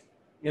peak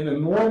in a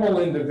normal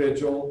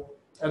individual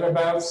at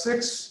about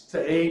 6 to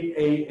 8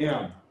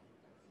 a.m.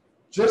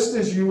 Just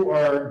as you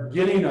are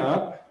getting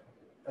up,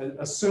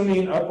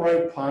 assuming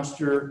upright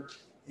posture,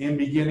 and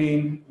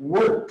beginning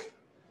work.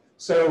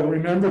 So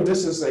remember,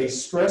 this is a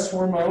stress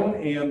hormone,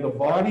 and the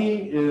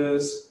body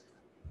is,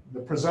 the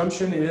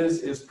presumption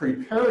is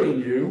preparing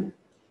you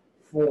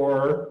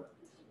for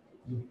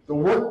the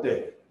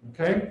workday,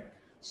 okay?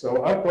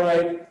 So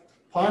upright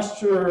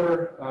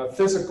posture,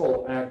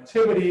 physical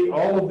activity,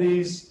 all of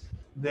these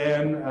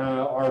then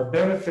are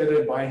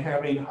benefited by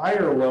having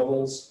higher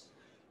levels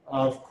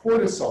of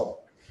cortisol.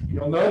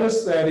 You'll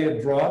notice that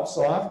it drops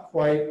off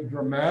quite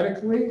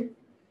dramatically,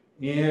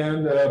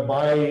 and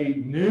by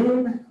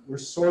noon, we're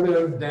sort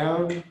of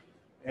down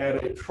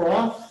at a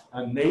trough,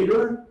 a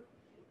nadir,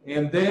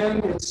 and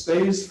then it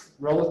stays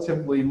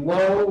relatively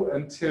low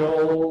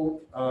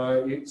until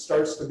it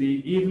starts to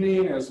be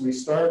evening as we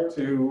start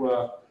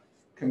to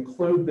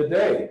conclude the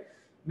day.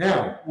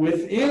 Now,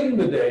 within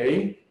the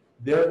day,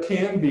 there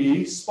can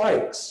be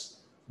spikes.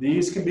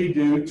 These can be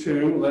due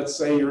to, let's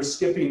say you're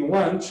skipping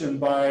lunch, and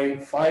by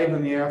 5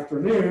 in the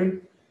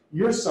afternoon,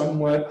 you're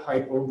somewhat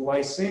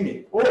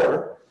hypoglycemic.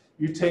 Or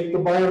you take the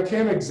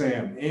biochem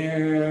exam,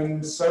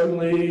 and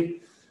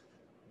suddenly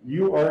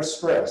you are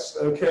stressed,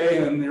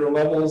 okay, and your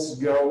levels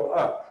go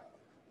up.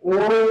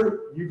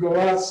 Or you go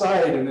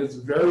outside and it's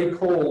very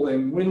cold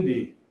and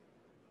windy.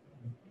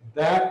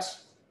 That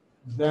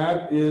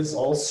is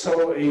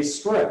also a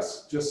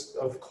stress, just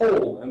of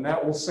cold, and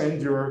that will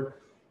send your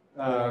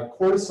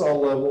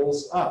cortisol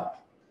levels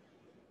up.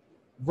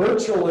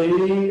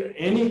 Virtually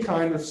any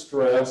kind of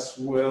stress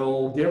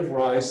will give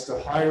rise to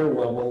higher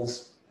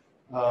levels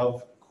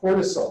of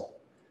cortisol.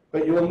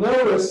 But you'll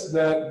notice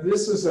that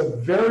this is a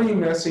very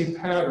messy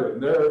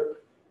pattern.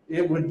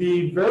 It would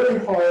be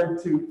very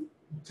hard to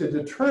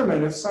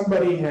determine if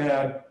somebody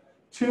had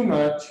too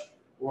much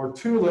or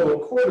too little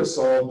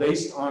cortisol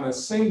based on a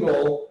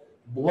single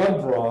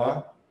blood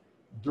draw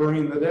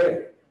during the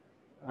day.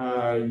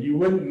 You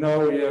wouldn't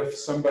know if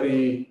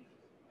somebody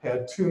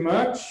had too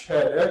much,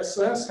 had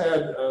excess,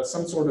 had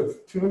some sort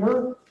of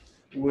tumor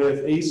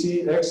with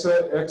excess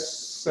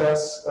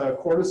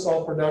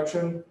cortisol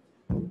production.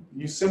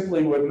 You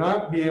simply would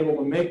not be able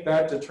to make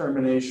that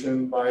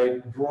determination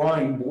by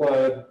drawing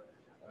blood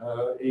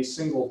a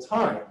single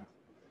time.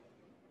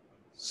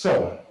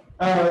 So,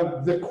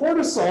 the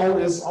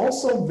cortisol is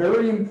also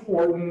very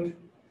important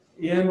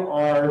in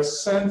our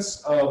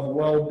sense of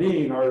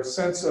well-being, our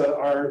sense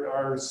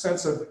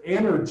of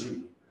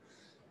energy.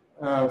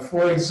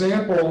 For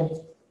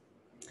example,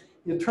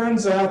 it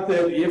turns out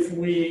that if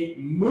we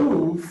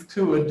move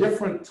to a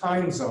different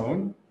time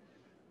zone,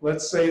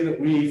 let's say that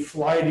we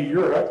fly to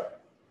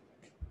Europe,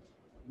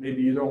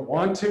 maybe you don't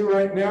want to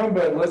right now,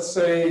 but let's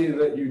say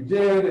that you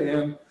did,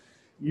 and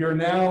you're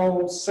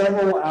now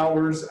several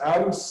hours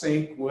out of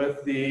sync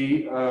with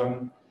the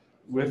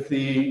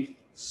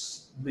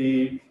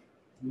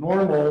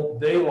normal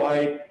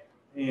daylight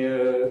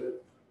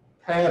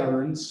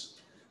patterns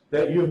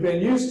that you've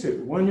been used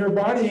to. When your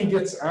body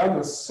gets out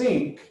of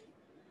sync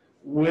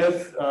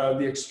with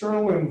the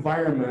external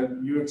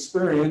environment, you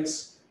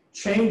experience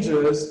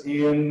changes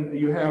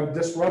you have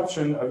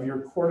disruption of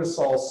your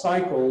cortisol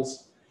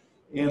cycles,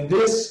 and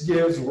this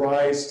gives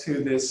rise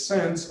to this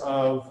sense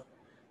of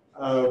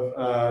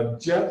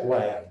jet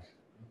lag,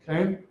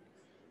 okay?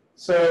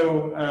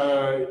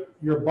 So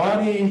your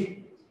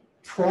body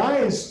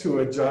tries to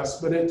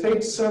adjust, but it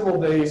takes several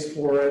days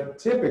for it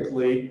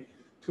typically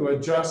to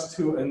adjust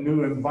to a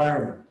new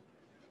environment.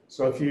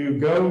 So if you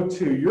go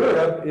to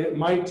Europe, it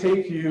might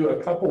take you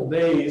a couple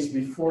days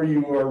before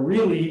you are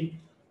really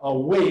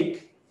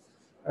awake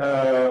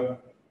at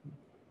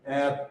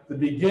the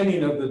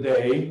beginning of the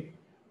day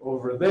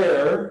over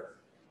there.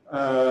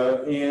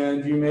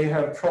 And you may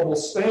have trouble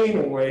staying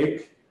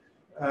awake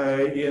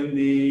in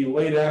the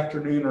late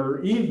afternoon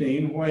or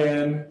evening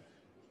when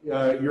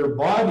your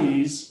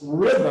body's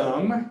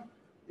rhythm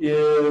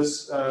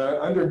is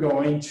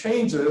undergoing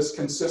changes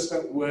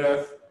consistent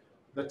with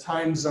the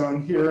time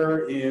zone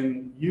here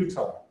in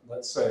Utah,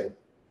 let's say.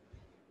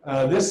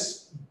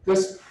 This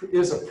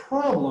is a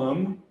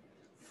problem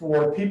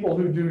for people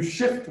who do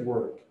shift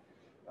work.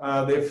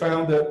 They've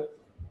found that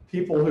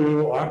people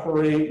who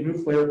operate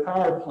nuclear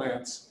power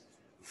plants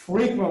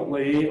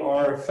frequently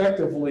are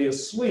effectively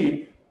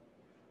asleep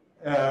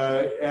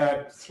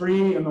at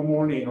 3 in the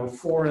morning or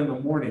 4 in the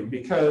morning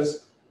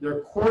because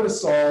their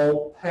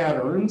cortisol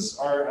patterns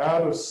are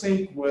out of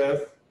sync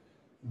with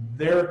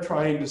their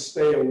trying to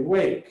stay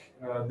awake.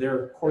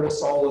 Their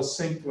cortisol is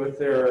synced with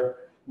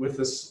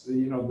this,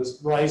 this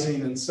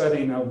rising and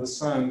setting of the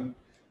sun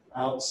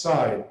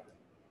outside.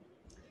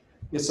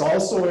 It's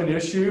also an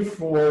issue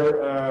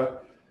for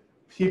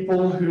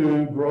people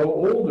who grow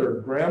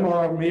older.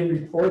 Grandma may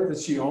report that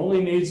she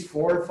only needs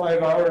 4 or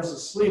 5 hours of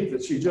sleep,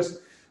 that she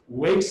just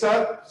wakes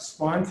up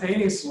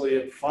spontaneously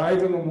at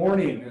 5 in the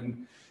morning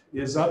and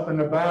is up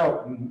and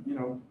about.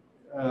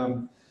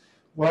 And,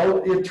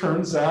 well, it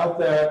turns out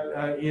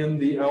that in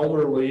the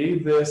elderly,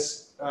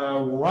 this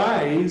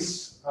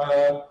rise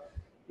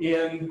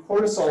in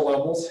cortisol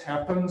levels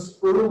happens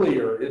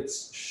earlier.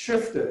 It's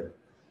shifted.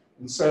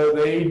 And so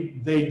they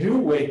do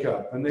wake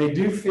up and they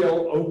do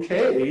feel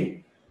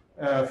okay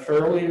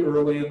fairly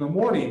early in the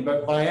morning.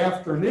 But by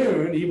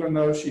afternoon, even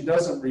though she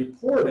doesn't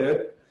report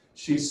it,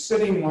 she's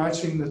sitting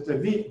watching the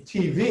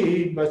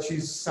TV, but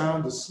she's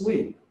sound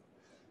asleep.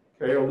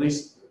 Okay, or at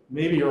least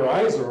maybe her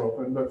eyes are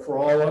open, but for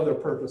all other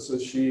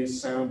purposes,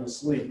 she's sound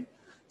asleep.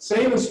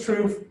 Same is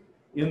true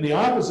in the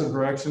opposite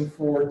direction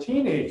for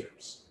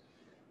teenagers.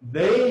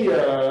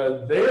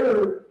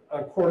 Their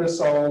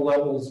cortisol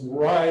levels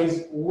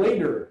rise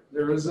later.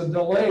 There is a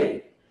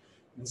delay.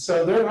 And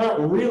so they're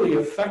not really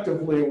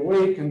effectively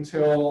awake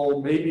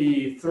until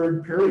maybe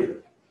third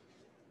period.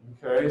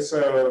 Okay,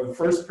 so the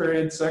first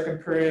period, second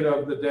period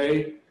of the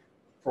day,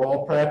 for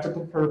all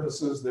practical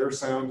purposes, they're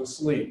sound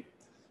asleep.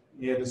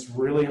 And it's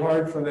really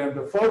hard for them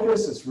to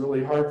focus. It's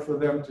really hard for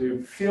them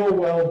to feel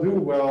well, do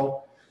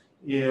well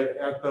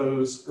at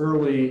those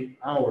early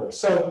hours.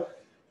 So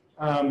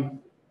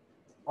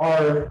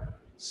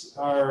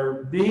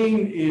our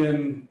being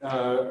in,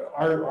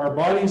 our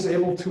body's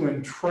able to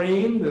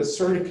entrain the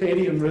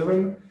circadian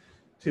rhythm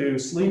to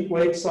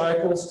sleep-wake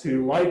cycles,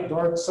 to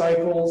light-dark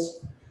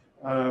cycles.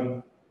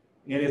 And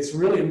it's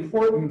really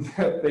important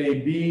that they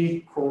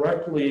be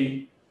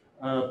correctly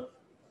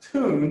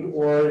tuned,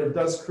 or it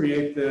does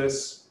create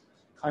this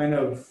kind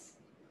of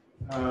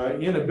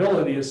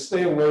inability to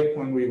stay awake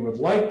when we would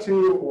like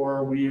to,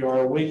 or we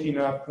are waking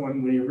up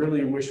when we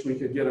really wish we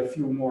could get a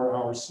few more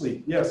hours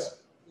sleep. Yes?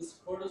 Does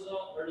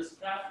cortisol, or does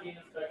caffeine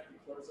affect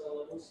your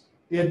cortisol levels?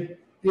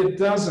 It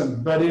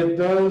doesn't, but it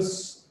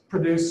does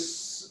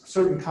produce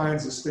certain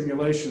kinds of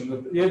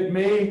stimulation. It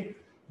may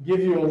give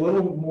you a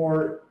little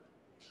more,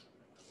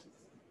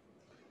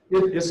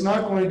 it's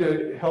not going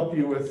to help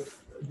you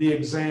with the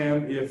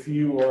exam if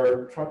you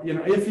are,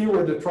 if you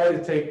were to try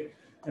to take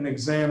an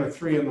exam at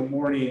 3 in the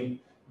morning,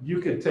 you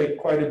could take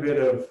quite a bit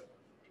of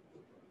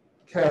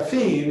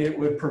caffeine. It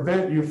would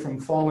prevent you from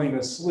falling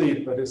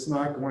asleep, but it's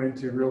not going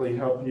to really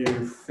help you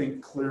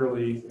think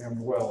clearly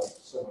and well.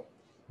 So,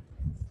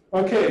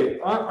 okay,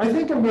 I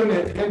think I'm going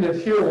to end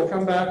it here. We'll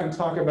come back and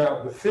talk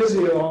about the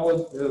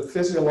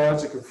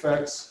physiologic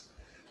effects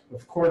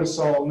of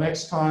cortisol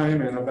next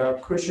time, and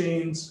about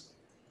Cushing's,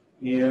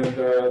 and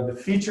the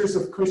features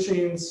of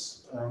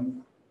Cushing's,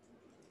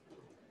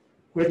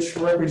 which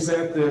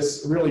represent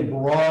this really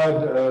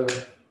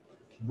broad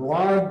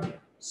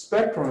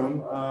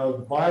spectrum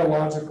of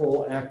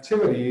biological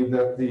activity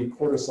that the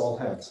cortisol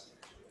has.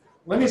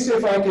 Let me see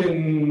if I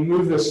can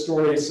move this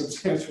story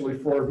substantially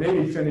forward,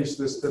 maybe finish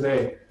this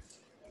today.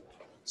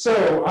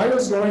 So I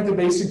was going to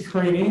basic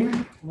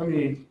training. Let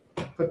me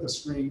put the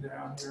screen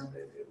down here,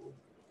 maybe it will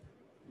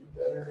be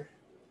better.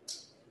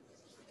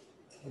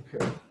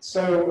 Okay,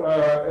 so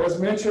as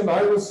mentioned,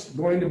 I was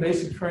going to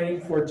basic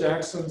training for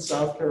Jackson,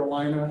 South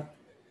Carolina.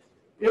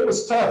 It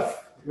was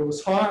tough. It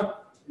was hot.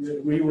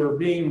 We were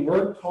being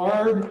worked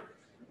hard.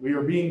 We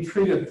were being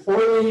treated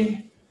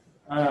poorly.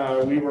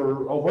 We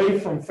were away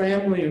from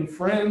family and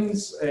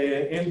friends,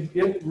 and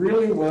it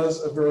really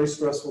was a very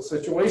stressful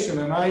situation.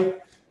 And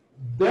I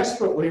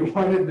desperately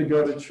wanted to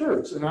go to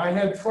church, and I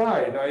had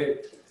tried.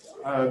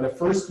 The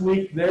first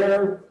week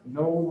there,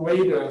 no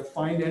way to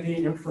find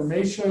any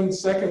information.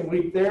 Second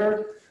week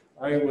there,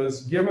 I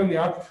was given the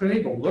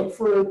opportunity to look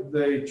for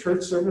the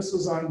church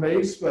services on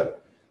base,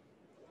 but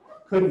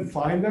couldn't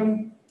find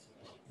them.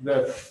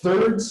 The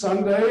third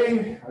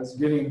Sunday, I was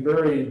getting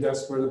very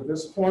desperate at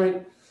this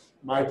point.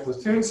 My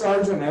platoon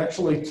sergeant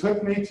actually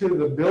took me to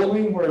the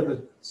building where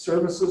the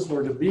services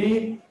were to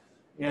be,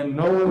 and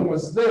no one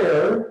was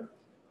there.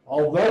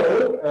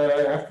 Although,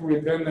 after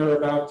we'd been there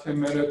about 10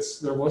 minutes,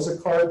 there was a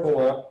car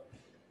pull up,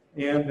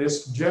 and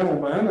this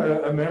gentleman,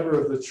 a member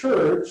of the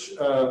church,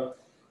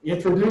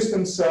 introduced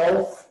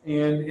himself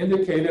and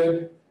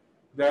indicated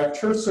that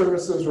church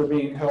services were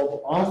being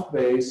held off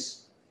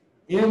base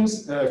in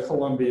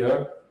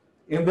Columbia,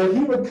 and that he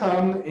would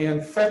come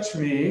and fetch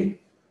me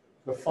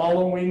the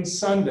following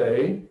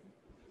Sunday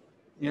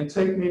and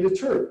take me to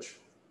church.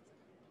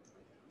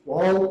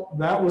 Well,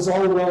 that was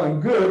all well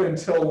and good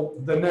until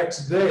the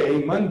next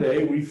day,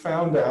 Monday, we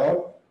found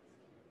out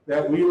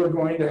that we were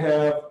going to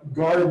have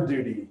guard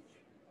duty.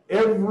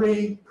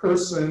 Every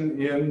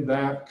person in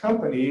that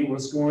company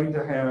was going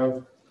to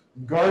have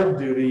guard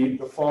duty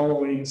the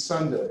following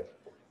Sunday.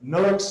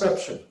 No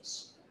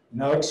exceptions,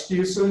 no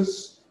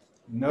excuses,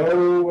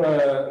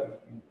 no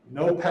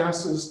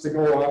passes to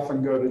go off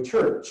and go to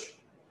church.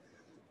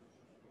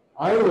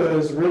 I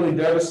was really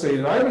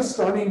devastated. I was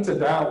starting to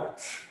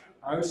doubt.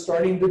 I was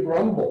starting to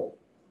grumble,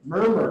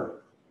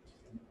 murmur.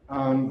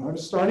 I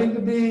was starting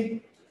to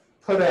be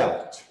put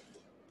out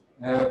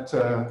at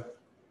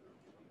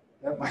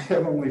my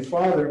Heavenly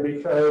Father,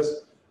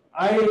 because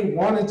I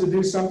wanted to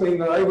do something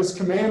that I was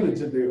commanded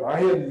to do. I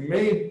had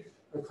made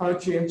a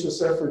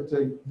conscientious effort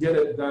to get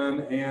it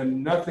done,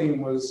 and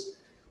nothing was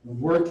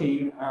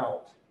working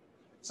out.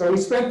 So we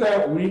spent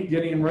that week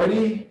getting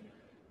ready.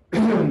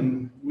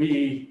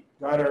 We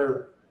got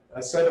a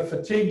set of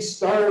fatigues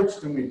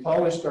starched, and we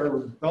polished our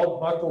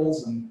belt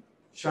buckles and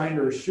shined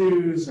our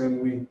shoes,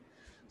 and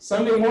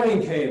Sunday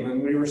morning came,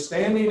 and we were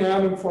standing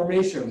out in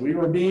formation. We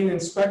were being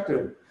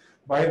inspected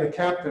by the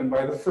captain,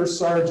 by the first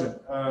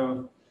sergeant.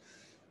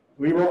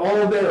 We were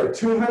all there,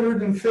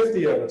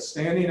 250 of us,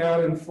 standing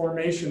out in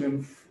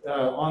formation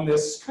on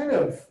this kind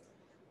of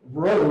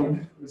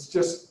road. It's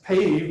just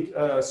paved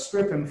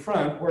strip in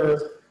front where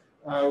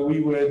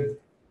we would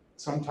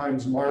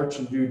sometimes march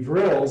and do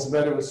drills,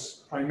 but it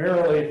was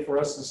primarily for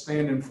us to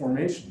stand in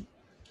formation.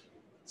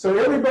 So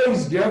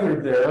everybody's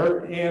gathered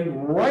there,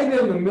 and right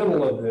in the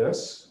middle of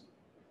this,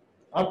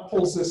 up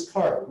pulls this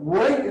car,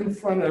 right in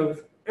front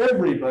of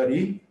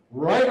everybody,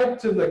 right up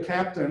to the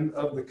captain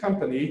of the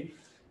company,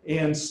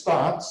 and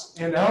stops,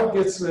 and out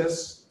gets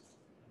this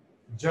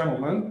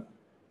gentleman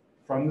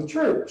from the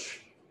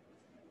church.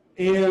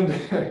 And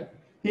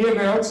he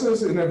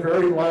announces in a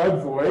very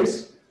loud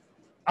voice,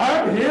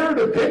 "I'm here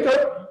to pick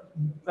up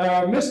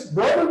Miss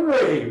Brother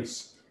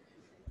Graves."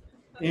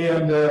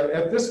 And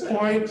at this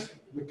point,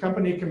 the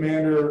company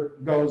commander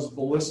goes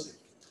ballistic.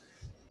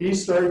 He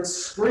starts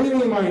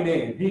screaming my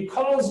name. He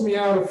calls me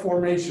out of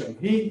formation.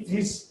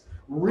 He's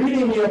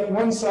reading me up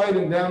one side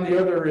and down the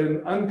other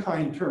in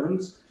unkind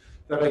terms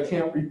that I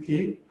can't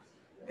repeat,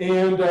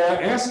 and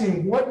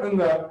asking what in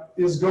the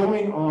is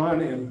going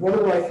on, and what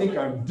do I think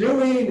I'm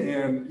doing,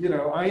 and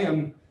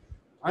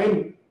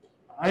I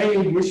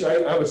wish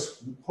I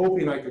was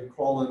hoping I could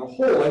crawl in a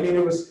hole. I mean,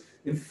 it was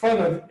in front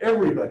of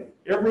everybody,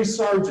 every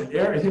sergeant,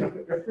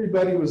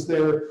 everybody was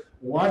there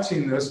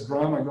watching this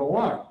drama go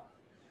on.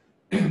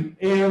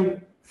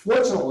 And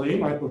fortunately,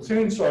 my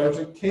platoon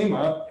sergeant came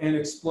up and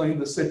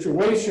explained the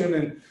situation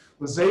and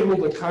was able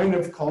to kind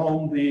of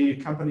calm the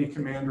company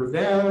commander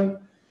down.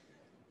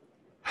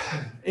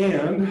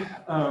 And,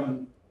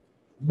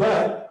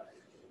 but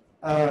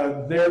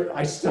there,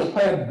 I still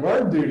had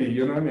guard duty,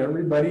 you know, I mean,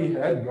 everybody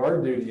had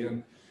guard duty.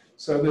 And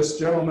so this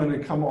gentleman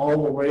had come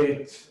all the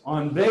way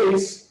on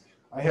base.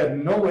 I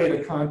had no way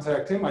to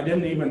contact him. I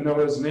didn't even know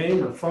his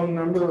name or phone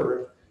number,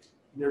 or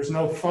there's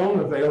no phone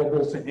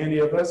available to any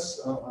of us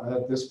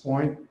at this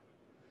point.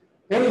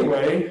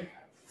 Anyway,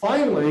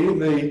 finally,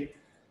 the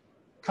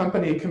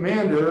company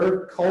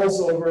commander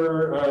calls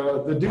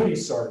over the duty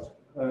sergeant,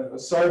 a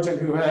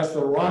sergeant who has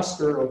the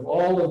roster of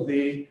all of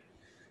the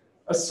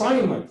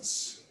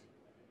assignments.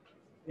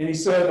 And he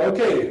said,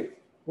 okay,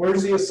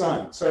 where's he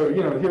assigned? So,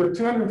 you know, here are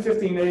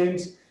 250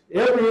 names.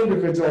 Every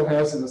individual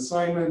has an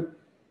assignment.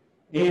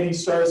 And he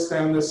starts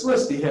down this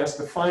list. He has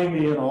to find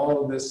me in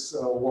all of this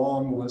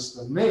long list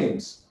of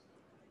names.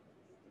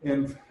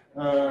 And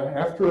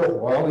after a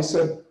while, he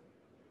said,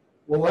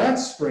 well,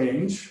 that's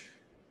strange.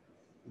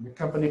 And the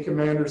company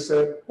commander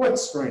said,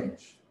 what's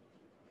strange?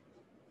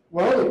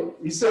 Well,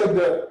 he said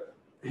that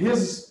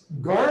his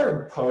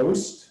guard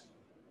post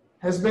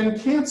has been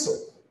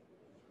canceled.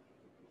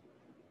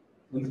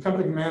 And the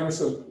company commander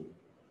said,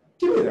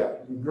 give me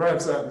that. He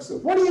grabs that and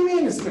says, what do you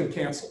mean it's been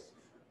canceled?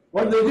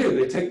 What do?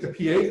 They take the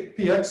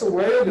PX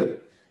away?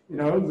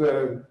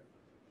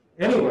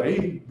 Anyway,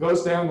 he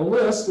goes down the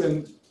list,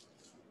 and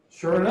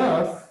sure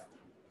enough,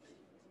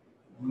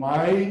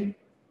 my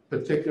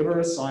particular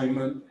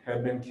assignment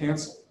had been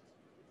canceled.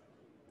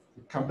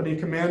 The company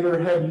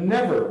commander had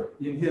never,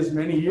 in his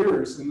many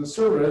years in the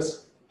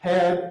service,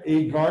 had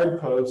a guard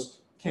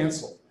post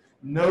canceled.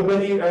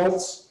 Nobody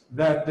else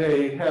that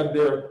day had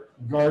their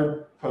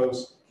guard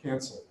post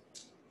canceled.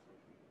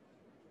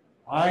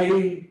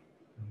 I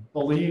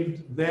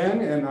believed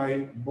then, and I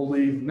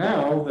believe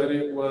now, that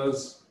it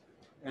was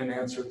an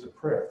answer to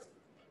prayer.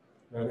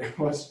 That it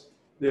was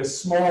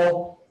this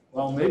small,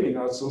 well, maybe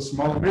not so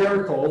small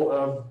miracle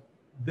of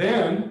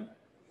then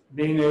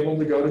being able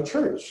to go to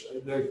church.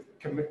 The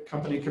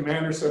company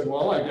commander said,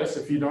 well, I guess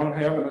if you don't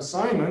have an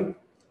assignment,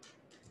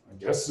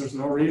 I guess there's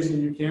no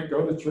reason you can't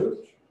go to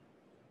church.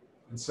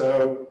 And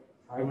so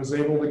I was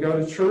able to go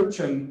to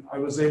church, and I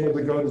was able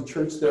to go to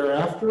church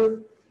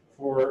thereafter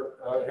for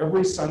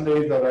every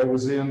Sunday that I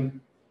was in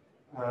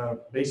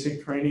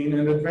basic training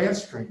and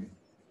advanced training.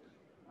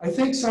 I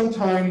think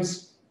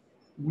sometimes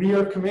we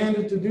are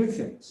commanded to do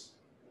things,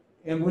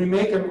 and we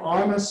make an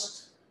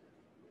honest,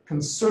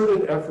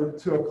 concerted effort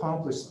to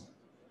accomplish them.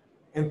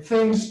 And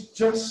things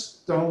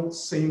just don't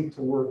seem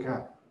to work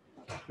out.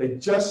 They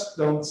just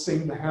don't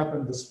seem to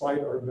happen despite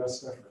our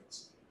best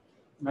efforts.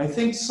 And I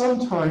think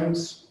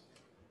sometimes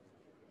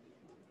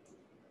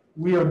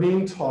we are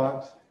being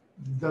taught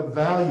the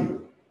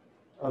value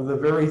of the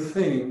very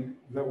thing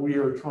that we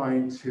are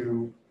trying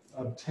to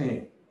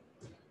obtain.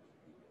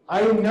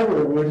 I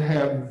never would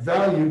have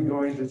valued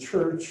going to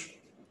church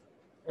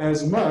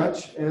as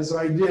much as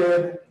I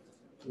did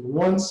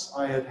once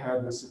I had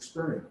had this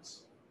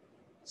experience.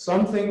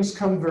 Some things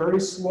come very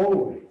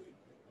slowly,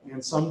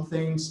 and some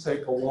things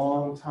take a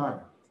long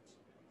time.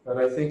 But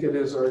I think it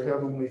is our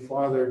Heavenly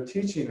Father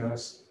teaching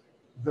us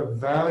the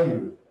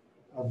value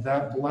of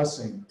that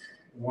blessing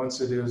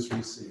once it is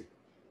received.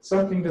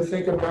 Something to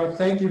think about.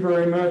 Thank you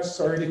very much.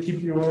 Sorry to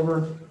keep you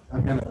over a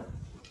minute.